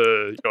able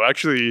to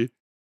actually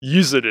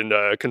use it in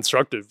a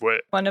constructive way.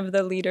 One of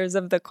the leaders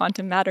of the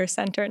Quantum Matter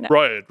Center now.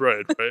 Right.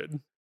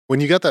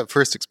 When you got that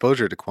first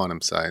exposure to quantum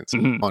science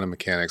and quantum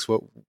mechanics,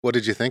 what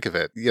did you think of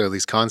it?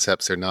 These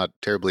concepts are not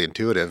terribly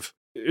intuitive.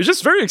 It's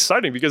just very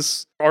exciting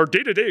because our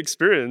day-to-day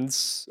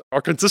experience are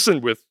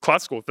consistent with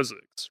classical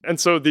physics. And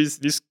so these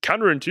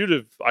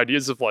counterintuitive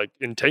ideas of like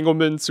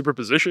entanglement,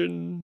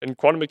 superposition, and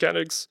quantum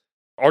mechanics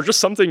are just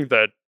something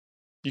that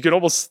you can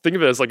almost think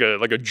of it as like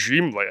a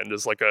dreamland,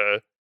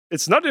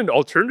 it's not an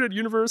alternate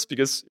universe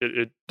because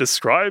it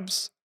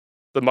describes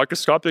the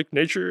microscopic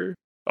nature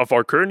of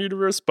our current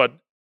universe, but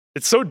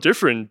it's so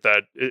different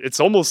that it's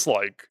almost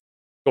like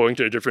going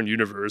to a different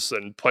universe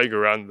and playing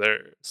around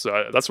there.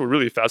 So that's what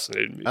really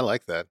fascinated me. I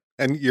like that.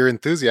 And your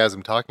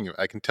enthusiasm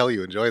I can tell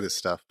you enjoy this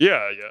stuff.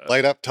 Yeah.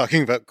 Light up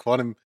talking about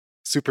quantum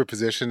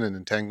superposition and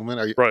entanglement.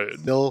 Are you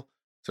still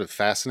sort of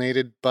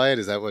fascinated by it?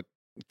 Is that what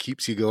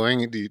keeps you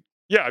going?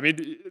 Yeah, I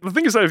mean, the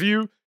thing is that if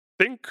you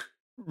think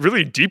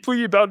really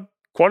deeply about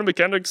quantum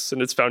mechanics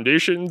and its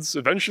foundations,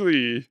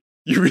 eventually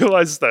you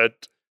realize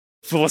that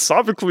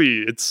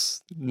philosophically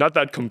it's not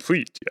that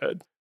complete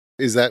yet.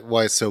 Is that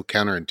why it's so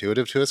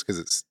counterintuitive to us? Because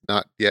it's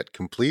not yet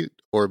complete,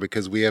 or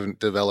because we haven't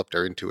developed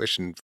our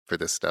intuition for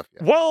this stuff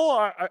yet?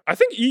 Well, I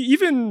think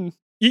even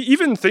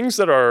things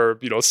that are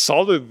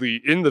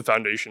solidly in the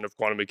foundation of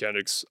quantum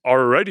mechanics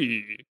are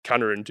already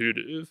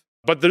counterintuitive.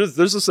 But there's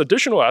this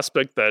additional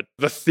aspect that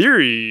the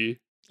theory,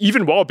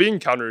 even while being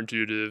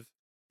counterintuitive,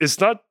 is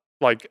not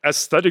like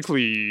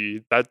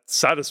aesthetically that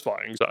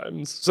satisfying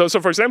sometimes. So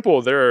for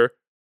example,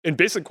 in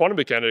basic quantum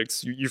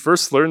mechanics, you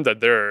first learn that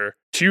there are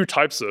two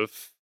types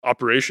of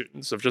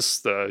operations of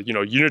just the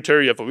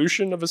unitary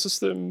evolution of a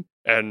system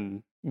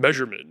and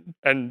measurement.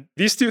 And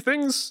these two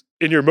things,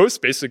 in your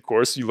most basic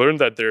course, you learn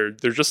that they're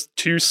just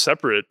two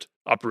separate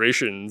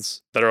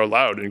operations that are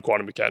allowed in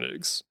quantum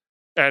mechanics.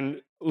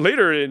 And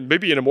later,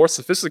 maybe in a more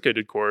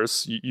sophisticated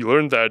course, you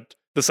learn that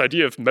this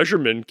idea of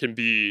measurement can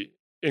be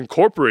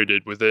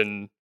incorporated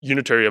within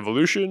unitary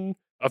evolution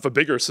of a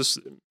bigger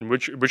system, in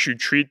which you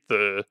treat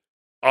the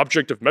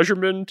object of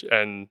measurement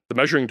and the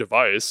measuring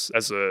device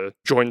as a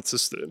joint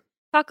system.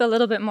 Talk a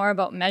little bit more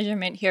about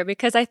measurement here,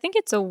 because I think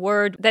it's a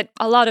word that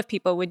a lot of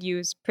people would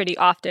use pretty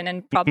often,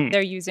 and probably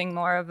they're using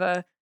more of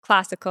a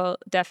classical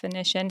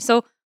definition.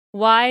 So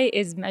why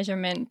is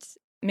measurement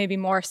maybe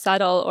more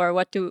subtle, or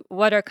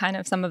what are kind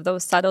of some of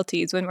those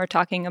subtleties when we're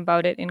talking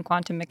about it in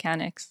quantum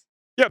mechanics?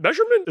 Yeah,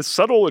 measurement is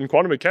subtle in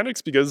quantum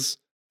mechanics because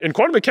in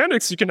quantum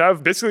mechanics, you can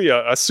have basically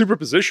a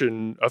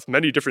superposition of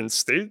many different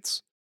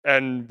states.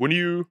 And when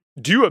you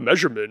do a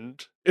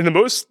measurement, in the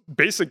most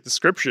basic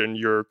description,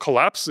 you're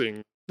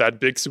collapsing that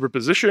big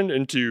superposition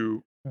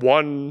into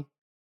one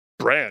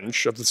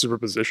branch of the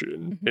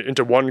superposition,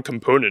 into one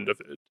component of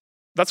it.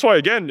 That's why,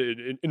 again,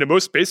 in the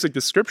most basic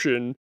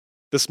description,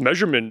 this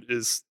measurement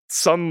is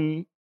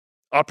some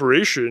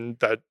operation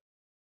that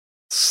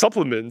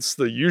supplements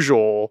the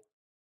usual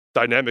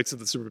dynamics of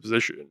the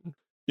superposition.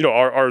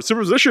 Our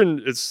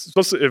superposition is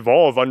supposed to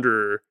evolve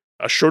under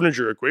a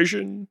Schrodinger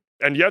equation,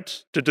 and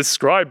yet to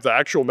describe the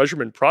actual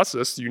measurement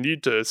process, you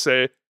need to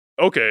say,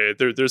 okay,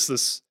 there's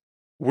this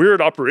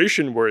weird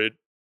operation where it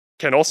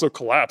can also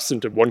collapse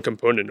into one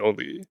component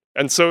only.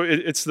 And so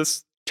it's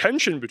this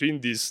tension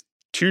between these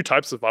two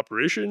types of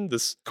operation,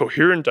 this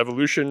coherent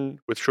evolution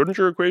with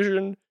Schrodinger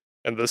equation,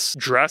 and this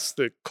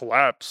drastic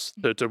collapse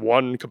to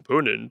one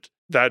component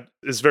that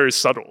is very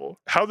subtle.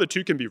 How the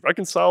two can be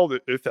reconciled,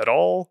 if at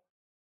all,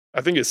 I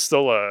think is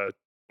still a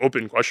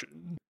open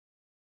question.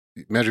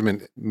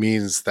 Measurement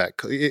means that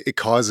it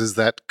causes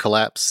that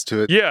collapse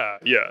to it. Yeah.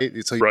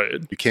 So right.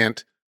 You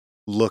can't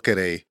look at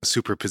a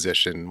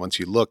superposition. Once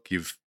you look,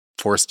 you've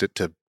forced it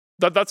to.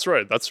 That's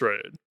right.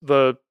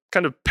 The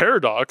kind of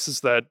paradox is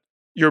that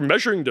your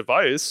measuring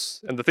device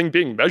and the thing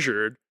being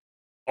measured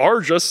are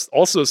just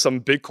also some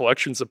big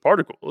collections of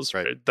particles,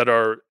 right, that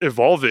are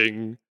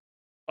evolving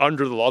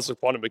under the laws of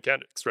quantum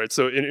mechanics, right?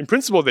 So in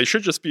principle, they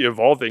should just be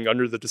evolving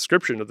under the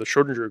description of the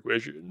Schrodinger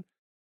equation.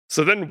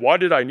 So then why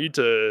did I need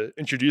to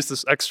introduce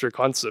this extra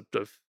concept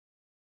of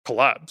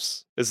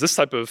collapse? Is this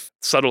type of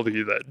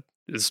subtlety that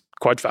is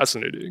quite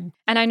fascinating.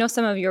 And I know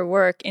some of your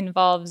work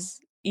involves,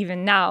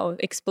 even now,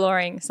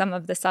 exploring some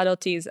of the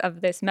subtleties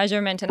of this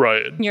measurement. And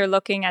right. You're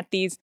looking at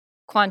these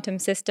quantum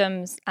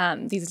systems,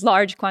 these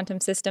large quantum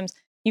systems.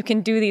 You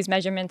can do these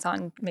measurements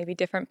on maybe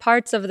different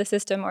parts of the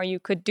system, or you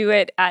could do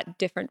it at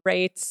different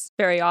rates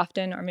very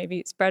often, or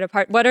maybe spread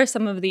apart. What are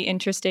some of the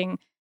interesting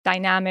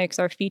dynamics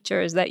or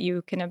features that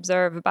you can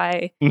observe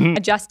by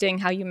adjusting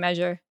how you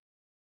measure?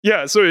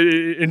 Yeah, so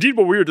indeed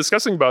what we were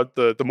discussing about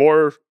the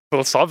more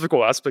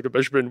philosophical aspect of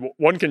measurement,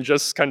 one can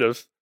just kind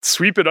of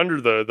sweep it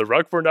under the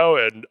rug for now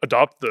and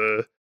adopt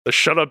the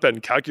shut up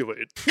and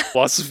calculate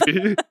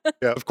philosophy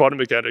of quantum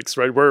mechanics,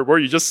 right? Where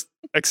you just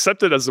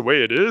accept it as the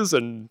way it is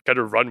and kind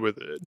of run with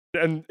it.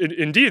 And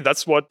indeed,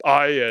 that's what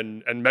I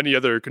and many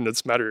other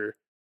condensed matter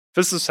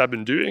physicists have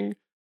been doing.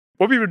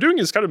 What we were doing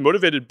is kind of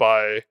motivated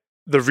by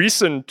the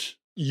recent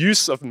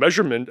use of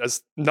measurement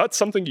as not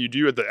something you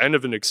do at the end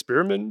of an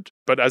experiment,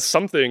 but as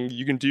something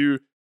you can do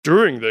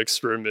during the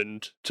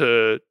experiment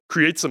to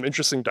create some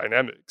interesting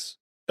dynamics.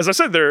 As I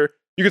said there,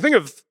 you can think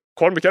of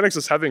quantum mechanics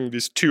as having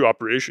these two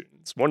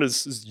operations. One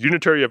is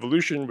unitary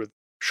evolution with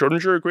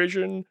Schrodinger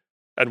equation,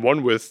 and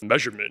one with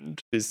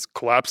measurement, these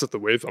collapse of the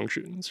wave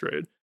functions,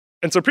 right?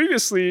 And so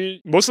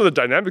previously, most of the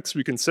dynamics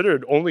we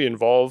considered only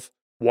involve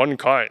one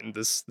kind,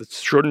 this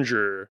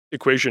Schrodinger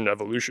equation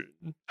evolution.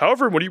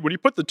 However, when you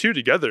put the two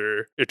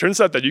together, it turns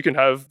out that you can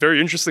have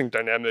very interesting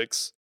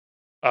dynamics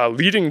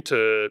leading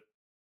to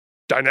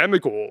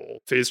dynamical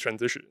phase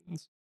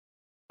transitions.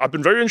 I've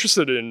been very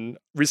interested in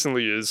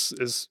recently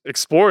is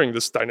exploring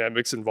this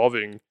dynamics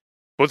involving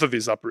both of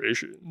these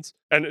operations.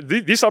 And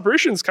these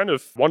operations kind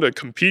of want to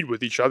compete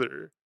with each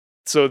other.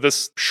 So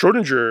this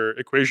Schrodinger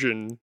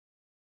equation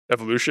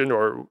evolution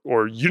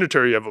or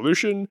unitary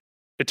evolution,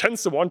 it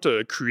tends to want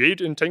to create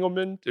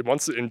entanglement. It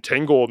wants to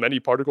entangle many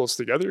particles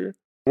together.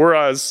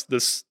 Whereas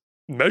this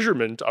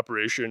measurement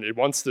operation, it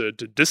wants to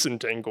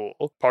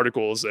disentangle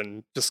particles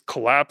and just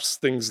collapse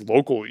things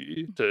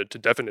locally to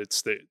definite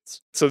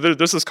states. So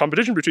there's this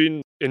competition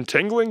between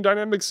entangling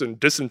dynamics and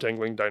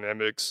disentangling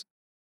dynamics.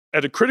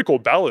 At a critical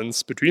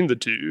balance between the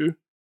two,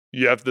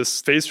 you have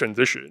this phase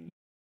transition.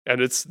 And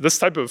it's this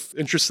type of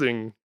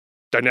interesting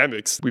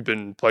dynamics we've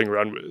been playing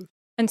around with.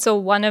 And so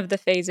one of the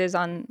phases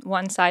on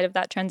one side of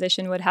that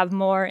transition would have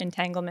more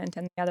entanglement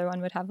and the other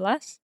one would have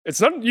less? It's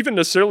not even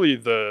necessarily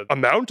the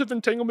amount of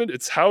entanglement,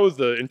 it's how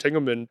the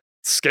entanglement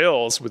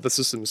scales with the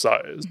system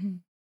size.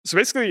 So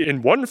basically,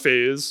 in one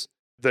phase,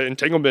 the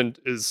entanglement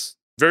is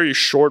very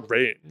short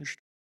range.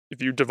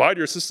 If you divide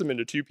your system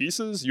into two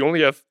pieces, you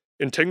only have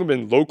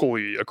entanglement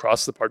locally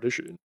across the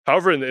partition.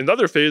 However, in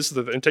another phase,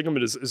 the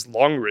entanglement is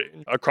long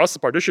range. Across the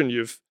partition, you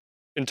have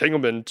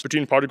entanglement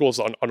between particles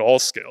on all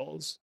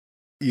scales.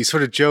 You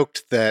sort of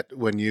joked that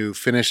when you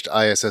finished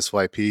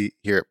ISSYP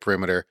here at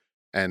Perimeter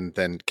and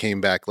then came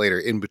back later,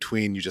 in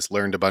between, you just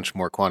learned a bunch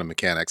more quantum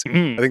mechanics.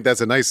 I think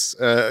that's a nice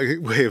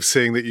way of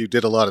saying that you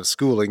did a lot of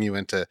schooling. You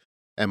went to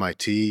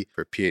MIT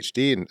for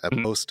PhD and a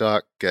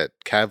postdoc at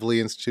Kavli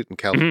Institute in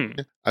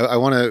California. I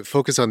want to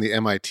focus on the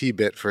MIT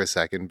bit for a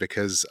second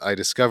because I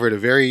discovered a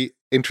very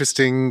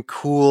interesting,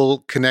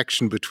 cool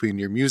connection between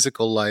your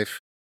musical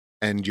life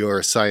and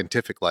your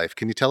scientific life.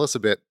 Can you tell us a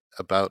bit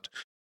about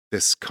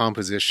this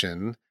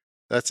composition?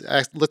 Let's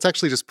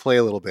actually just play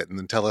a little bit and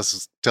then tell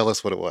us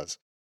what it was.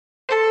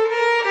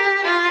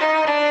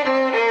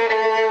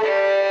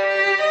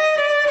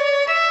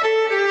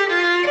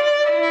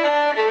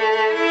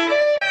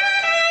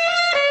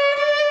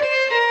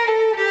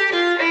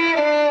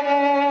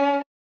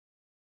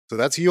 So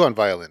that's you on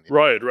violin.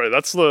 Right.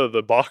 That's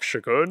the Bach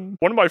chaconne.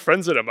 One of my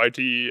friends at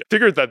MIT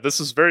figured that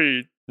this is a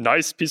very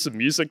nice piece of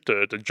music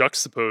to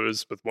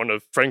juxtapose with one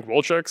of Frank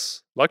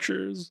Wilczek's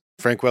lectures.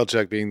 Frank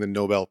Wilczek being the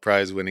Nobel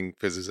Prize winning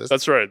physicist.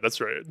 That's right.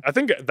 I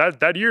think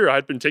that year I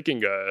had been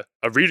taking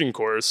a reading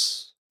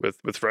course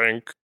with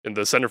Frank in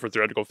the Center for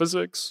Theoretical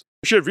Physics.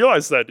 I should have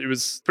realized that it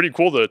was pretty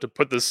cool to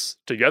put this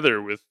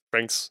together with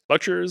Frank's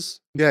lectures.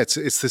 Yeah, it's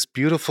this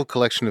beautiful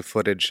collection of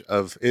footage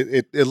of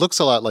it. It looks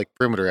a lot like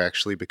Perimeter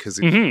actually because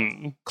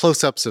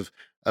close-ups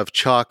of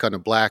chalk on a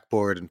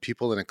blackboard and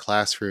people in a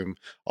classroom.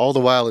 All the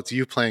while, it's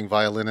you playing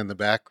violin in the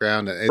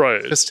background.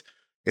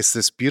 It's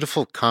this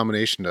beautiful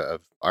combination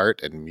of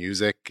art and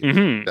music.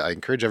 I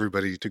encourage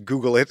everybody to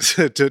Google it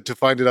to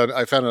find it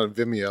I found it on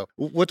Vimeo.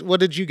 What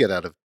did you get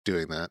out of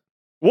doing that?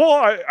 Well,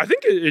 I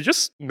think it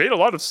just made a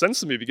lot of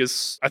sense to me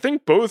because I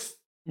think both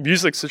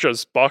music such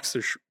as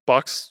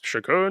Bach's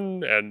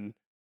chaconne and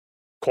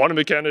quantum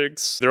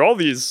mechanics, they're all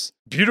these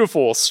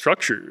beautiful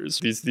structures,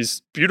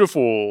 these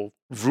beautiful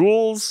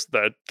rules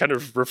that kind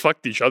of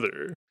reflect each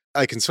other.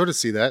 I can sort of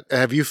see that.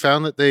 Have you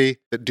found that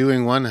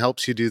doing one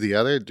helps you do the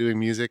other, doing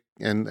music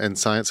and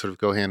science sort of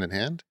go hand in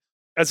hand?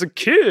 As a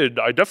kid,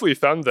 I definitely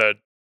found that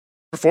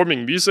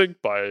performing music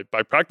by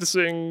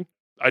practicing,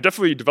 I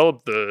definitely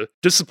developed the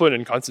discipline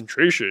and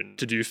concentration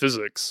to do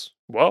physics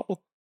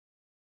well.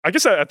 I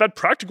guess at that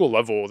practical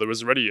level, there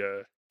was already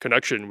a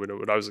connection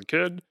when I was a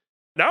kid.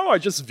 Now I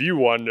just view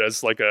one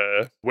as like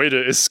a way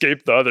to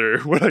escape the other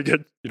when I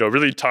get,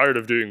 really tired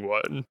of doing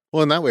one.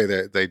 Well, in that way,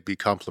 they'd be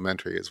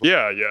complementary as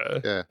well.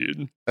 Yeah.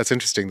 Dude. That's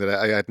interesting that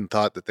I hadn't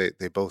thought that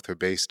they both are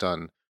based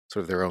on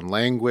sort of their own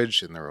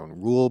language and their own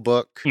rule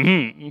book.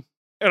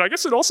 And I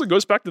guess it also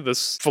goes back to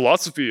this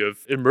philosophy of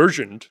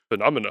emergent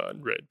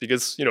phenomenon, right?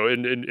 Because,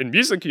 in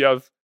music, you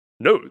have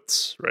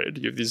notes, right?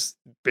 You have these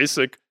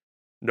basic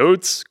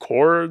notes,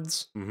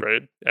 chords,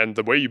 right? And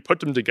the way you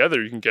put them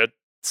together, you can get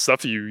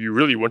stuff you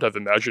really wouldn't have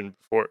imagined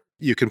before.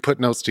 You can put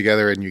notes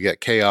together and you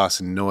get chaos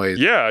and noise.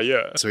 Yeah.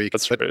 So you can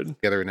put it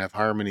together and have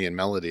harmony and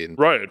melody.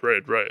 Right.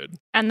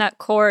 And that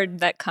chord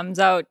that comes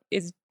out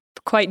is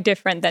quite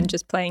different than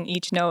just playing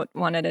each note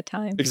one at a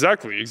time.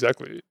 Exactly.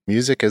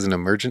 Music is an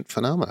emergent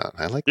phenomenon.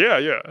 I like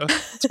that. Yeah.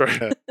 That's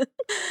right.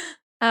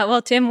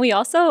 Well, Tim, we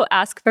also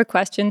ask for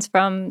questions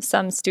from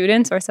some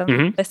students or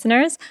some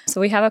listeners.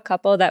 So we have a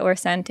couple that were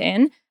sent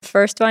in.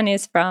 First one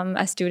is from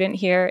a student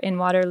here in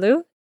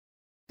Waterloo.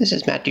 This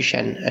is Matt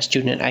Duchenne, a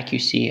student at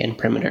IQC in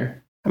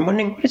Perimeter. I'm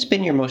wondering what has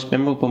been your most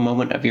memorable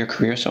moment of your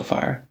career so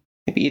far?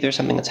 Maybe either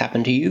something that's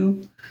happened to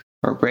you,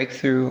 or a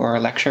breakthrough, or a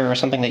lecture, or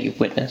something that you've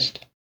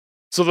witnessed.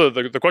 So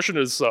the question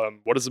is,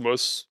 what is the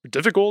most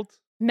difficult?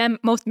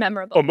 Most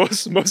memorable. Oh,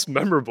 most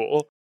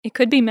memorable. It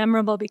could be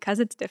memorable because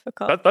it's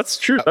difficult. That's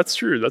true. I would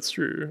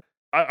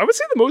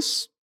say the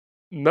most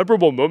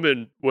memorable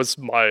moment was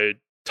my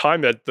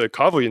time at the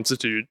Kavli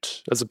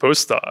Institute as a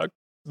postdoc.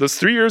 Those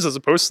 3 years as a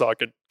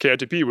postdoc at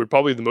KITP were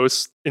probably the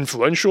most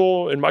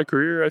influential in my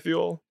career, I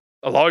feel,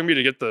 allowing me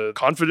to get the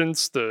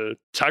confidence to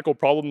tackle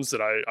problems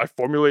that I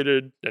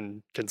formulated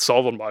and can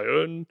solve on my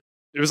own.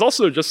 It was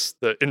also just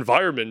the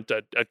environment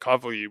at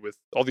Kavli with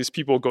all these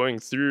people going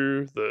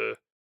through the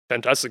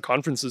fantastic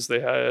conferences they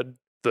had,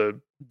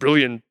 the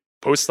brilliant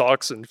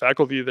postdocs and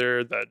faculty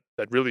there that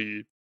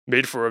really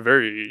made for a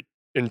very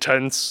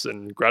intense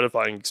and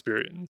gratifying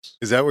experience.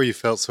 Is that where you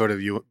felt sort of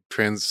you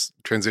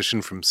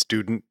transition from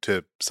student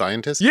to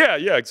scientist? Yeah,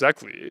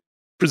 exactly.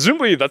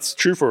 Presumably that's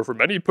true for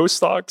many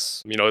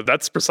postdocs.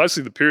 That's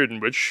precisely the period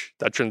in which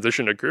that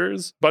transition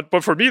occurs.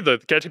 But for me, the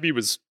KTP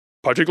was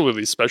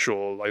particularly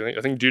special. I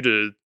think due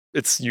to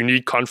its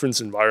unique conference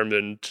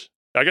environment.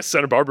 I guess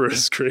Santa Barbara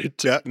is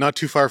great. Yeah, not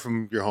too far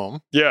from your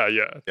home. Yeah,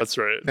 that's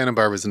right. Santa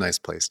Barbara is a nice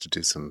place to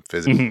do some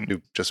physics,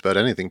 do just about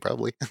anything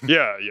probably.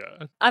 Yeah.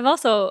 I've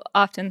also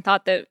often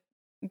thought that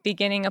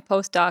beginning a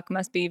postdoc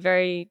must be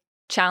very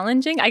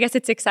challenging. I guess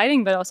it's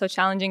exciting, but also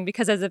challenging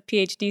because as a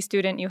PhD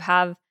student, you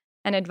have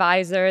an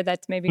advisor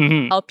that's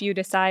maybe help you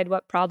decide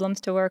what problems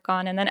to work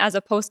on. And then as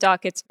a postdoc,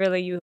 it's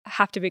really you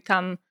have to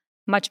become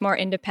much more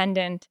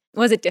independent.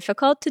 Was it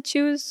difficult to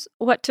choose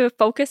what to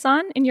focus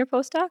on in your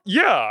postdoc?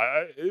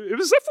 Yeah, it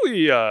was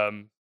definitely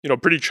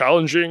pretty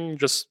challenging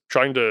just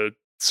trying to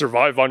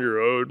survive on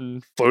your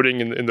own, floating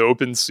in the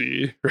open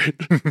sea, right?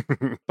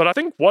 But I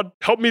think what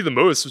helped me the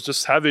most was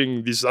just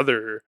having these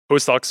other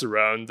postdocs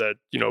around that,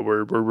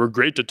 were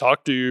great to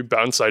talk to,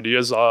 bounce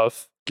ideas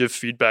off, give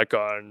feedback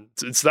on.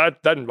 It's that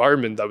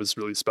environment that was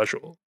really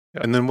special.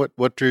 Yeah. And then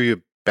what drew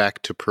you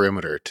back to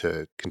Perimeter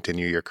to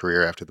continue your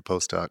career after the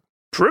postdoc?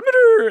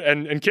 Perimeter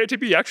and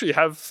KTP actually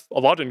have a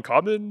lot in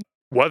common,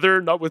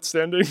 weather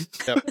notwithstanding.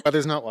 Yeah,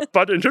 weather's not one.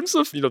 But in terms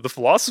of the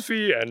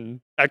philosophy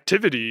and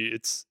activity,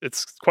 it's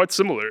quite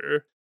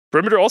similar.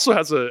 Perimeter also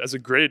has a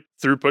great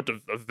throughput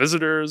of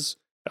visitors,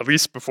 at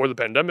least before the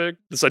pandemic.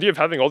 This idea of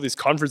having all these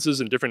conferences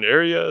in different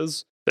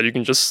areas that you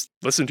can just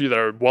listen to that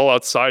are well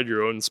outside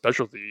your own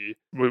specialty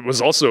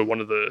was also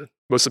one of the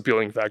most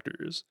appealing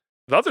factors.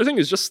 The other thing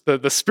is just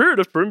the spirit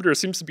of Perimeter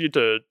seems to be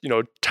to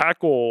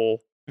tackle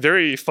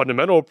very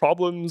fundamental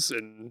problems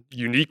in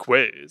unique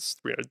ways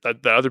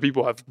that other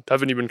people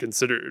haven't even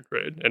considered,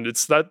 right? And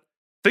it's that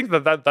I think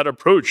that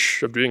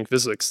approach of doing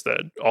physics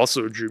that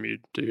also drew me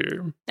to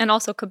here. And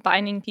also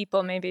combining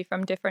people maybe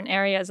from different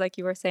areas, like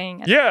you were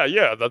saying.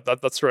 Yeah,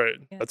 that's right.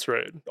 Yeah. That's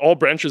right. All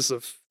branches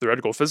of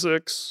theoretical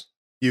physics.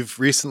 You've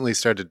recently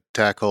started to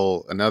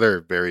tackle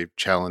another very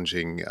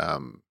challenging,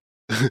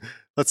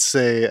 let's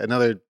say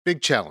another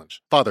big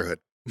challenge, fatherhood.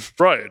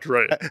 Right.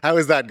 How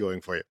is that going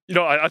for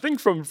you? I think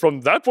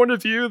from that point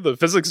of view, the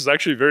physics is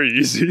actually very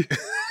easy.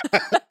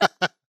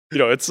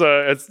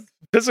 It's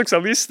physics.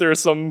 At least there are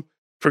some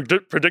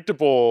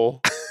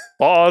predictable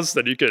laws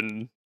that you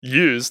can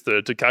use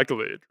to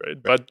calculate,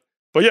 right? But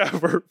yeah,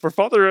 for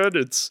fatherhood,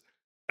 it's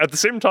at the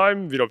same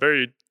time,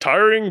 very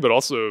tiring, but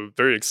also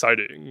very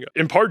exciting.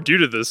 In part due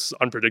to this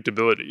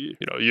unpredictability.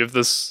 You have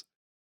this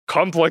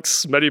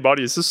complex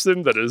many-body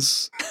system that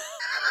is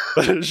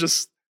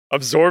just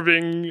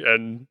absorbing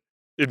and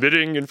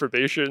emitting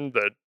information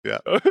that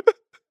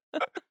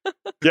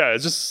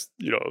it's just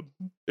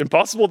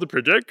impossible to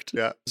predict.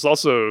 Yeah, it's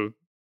also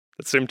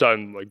at the same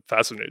time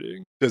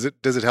fascinating. Does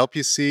it help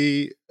you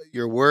see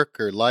your work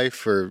or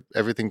life or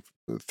everything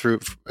through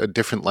a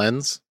different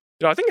lens?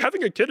 I think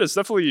having a kid has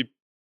definitely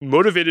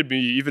motivated me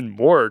even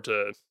more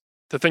to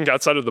think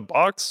outside of the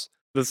box.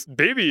 This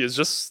baby is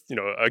just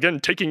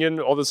again taking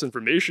in all this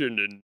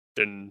information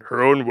in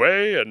her own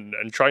way and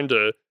trying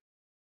to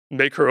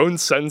make her own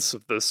sense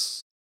of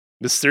this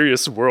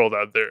mysterious world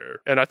out there.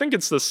 And I think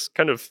it's this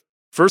kind of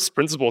first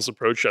principles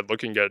approach at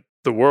looking at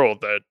the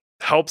world that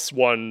helps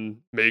one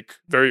make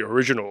very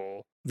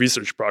original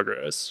research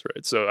progress,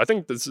 right? So I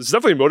think this has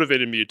definitely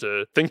motivated me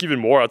to think even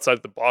more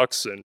outside the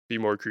box and be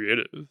more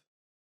creative.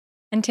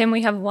 And Tim,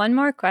 we have one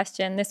more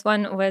question. This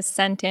one was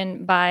sent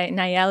in by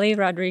Nayeli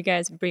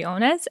Rodriguez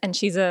Briones, and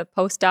she's a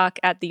postdoc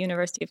at the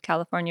University of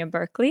California,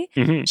 Berkeley.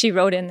 Mm-hmm. She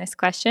wrote in this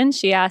question.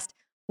 She asked,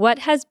 what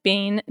has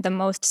been the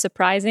most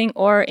surprising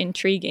or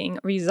intriguing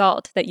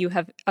result that you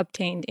have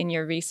obtained in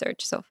your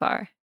research so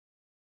far?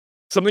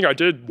 Something I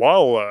did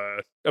while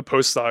a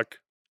postdoc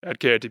at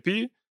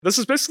KITP. This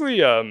is basically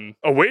a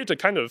way to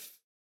kind of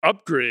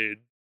upgrade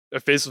a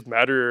phase of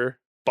matter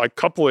by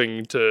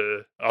coupling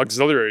to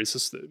auxiliary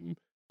system.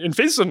 In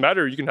phases of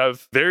matter, you can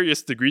have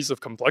various degrees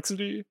of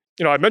complexity.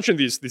 I mentioned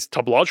these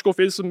topological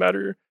phases of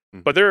matter,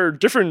 but there are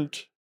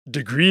different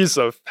degrees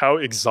of how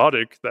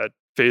exotic that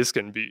phase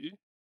can be.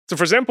 So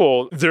for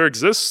example, there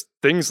exist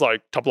things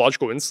like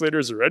topological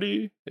insulators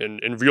already in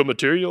real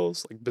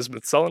materials, like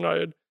bismuth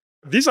selenide.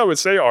 These, I would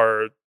say,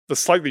 are the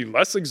slightly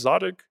less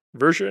exotic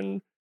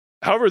version.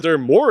 However, there are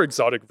more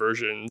exotic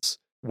versions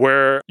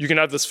where you can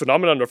have this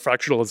phenomenon of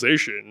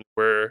fractionalization,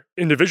 where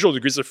individual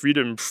degrees of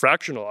freedom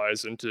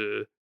fractionalize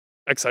into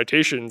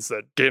excitations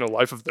that gain a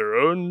life of their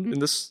own in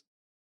this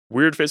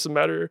weird phase of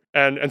matter.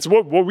 And so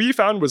what we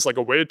found was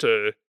a way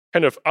to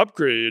kind of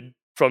upgrade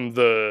from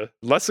the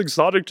less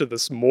exotic to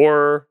this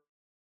more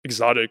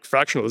exotic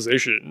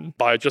fractionalization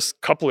by just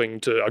coupling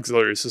to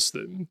auxiliary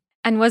system.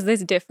 And was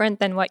this different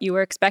than what you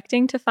were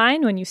expecting to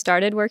find when you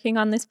started working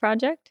on this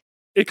project?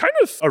 It kind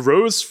of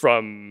arose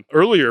from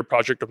earlier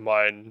project of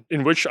mine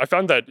in which I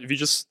found that if you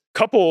just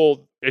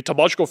couple a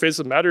topological phase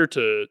of matter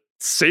to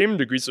same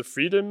degrees of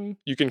freedom,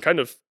 you can kind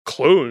of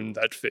clone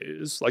that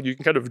phase. You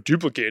can kind of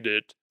duplicate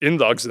it in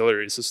the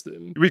auxiliary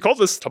system. We call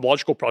this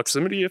topological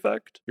proximity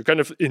effect. You're kind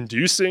of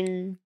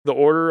inducing the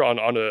order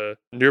on a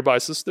nearby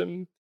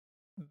system.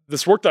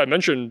 This work that I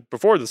mentioned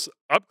before, this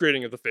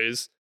upgrading of the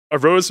phase,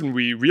 arose when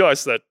we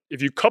realized that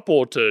if you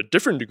couple to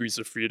different degrees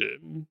of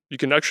freedom, you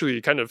can actually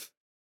kind of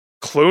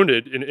clone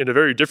it in a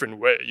very different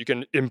way. You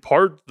can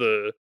impart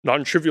the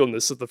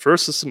non-trivialness of the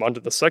first system onto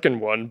the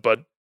second one,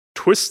 but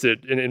twist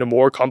it in a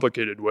more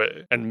complicated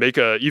way and make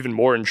a even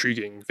more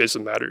intriguing phase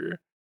of matter.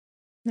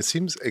 It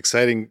seems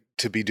exciting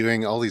to be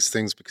doing all these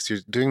things because you're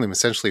doing them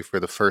essentially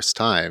for the first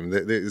time.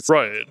 It's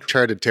right.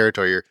 Charted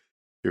territory.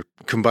 you're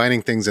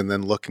combining things and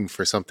then looking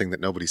for something that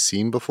nobody's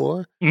seen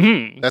before.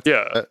 Mm-hmm.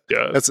 Yeah.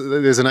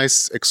 There's a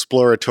nice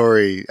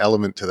exploratory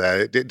element to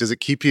that. Does it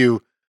keep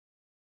you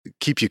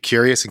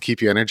curious and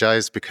keep you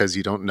energized because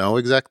you don't know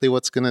exactly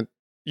what's going to...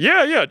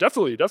 Yeah,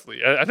 definitely.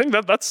 I think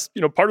that's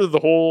part of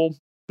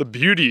the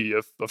beauty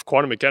of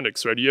quantum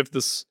mechanics, right? You have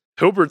this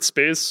Hilbert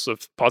space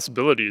of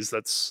possibilities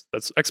that's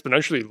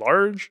exponentially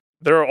large.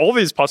 There are all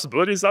these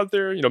possibilities out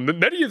there,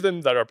 many of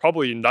them that are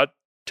probably not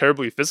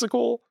terribly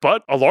physical,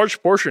 but a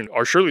large portion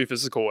are surely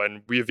physical,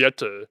 and we have yet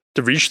to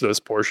reach those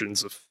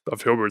portions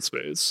of Hilbert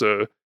space.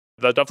 So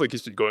that definitely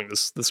keeps me going,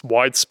 this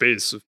wide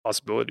space of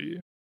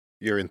possibility.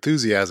 Your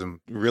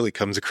enthusiasm really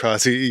comes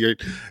across.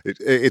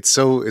 It's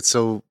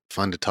so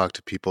fun to talk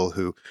to people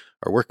who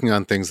are working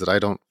on things that I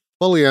don't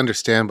fully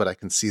understand, but I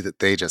can see that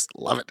they just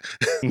love it.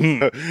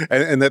 Mm-hmm.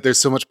 and that there's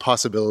so much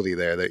possibility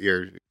there, that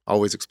you're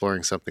always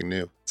exploring something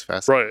new. It's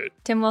fascinating. Right.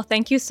 Tim, well,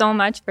 thank you so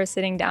much for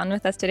sitting down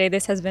with us today.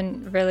 This has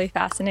been really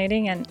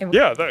fascinating, and it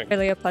was Thanks.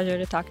 really a pleasure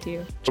to talk to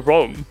you. No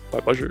problem.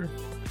 My pleasure.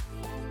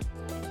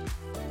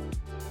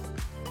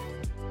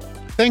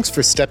 Thanks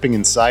for stepping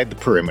inside the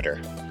perimeter.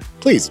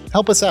 Please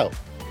help us out.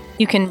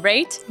 You can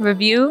rate,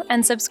 review,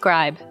 and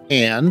subscribe.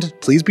 And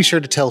please be sure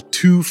to tell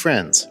 2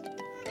 friends.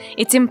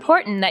 It's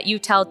important that you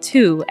tell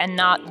 2 and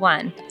not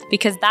 1,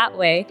 because that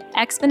way,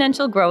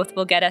 exponential growth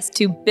will get us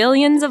to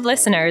billions of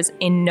listeners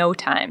in no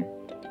time.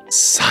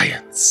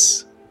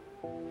 Science.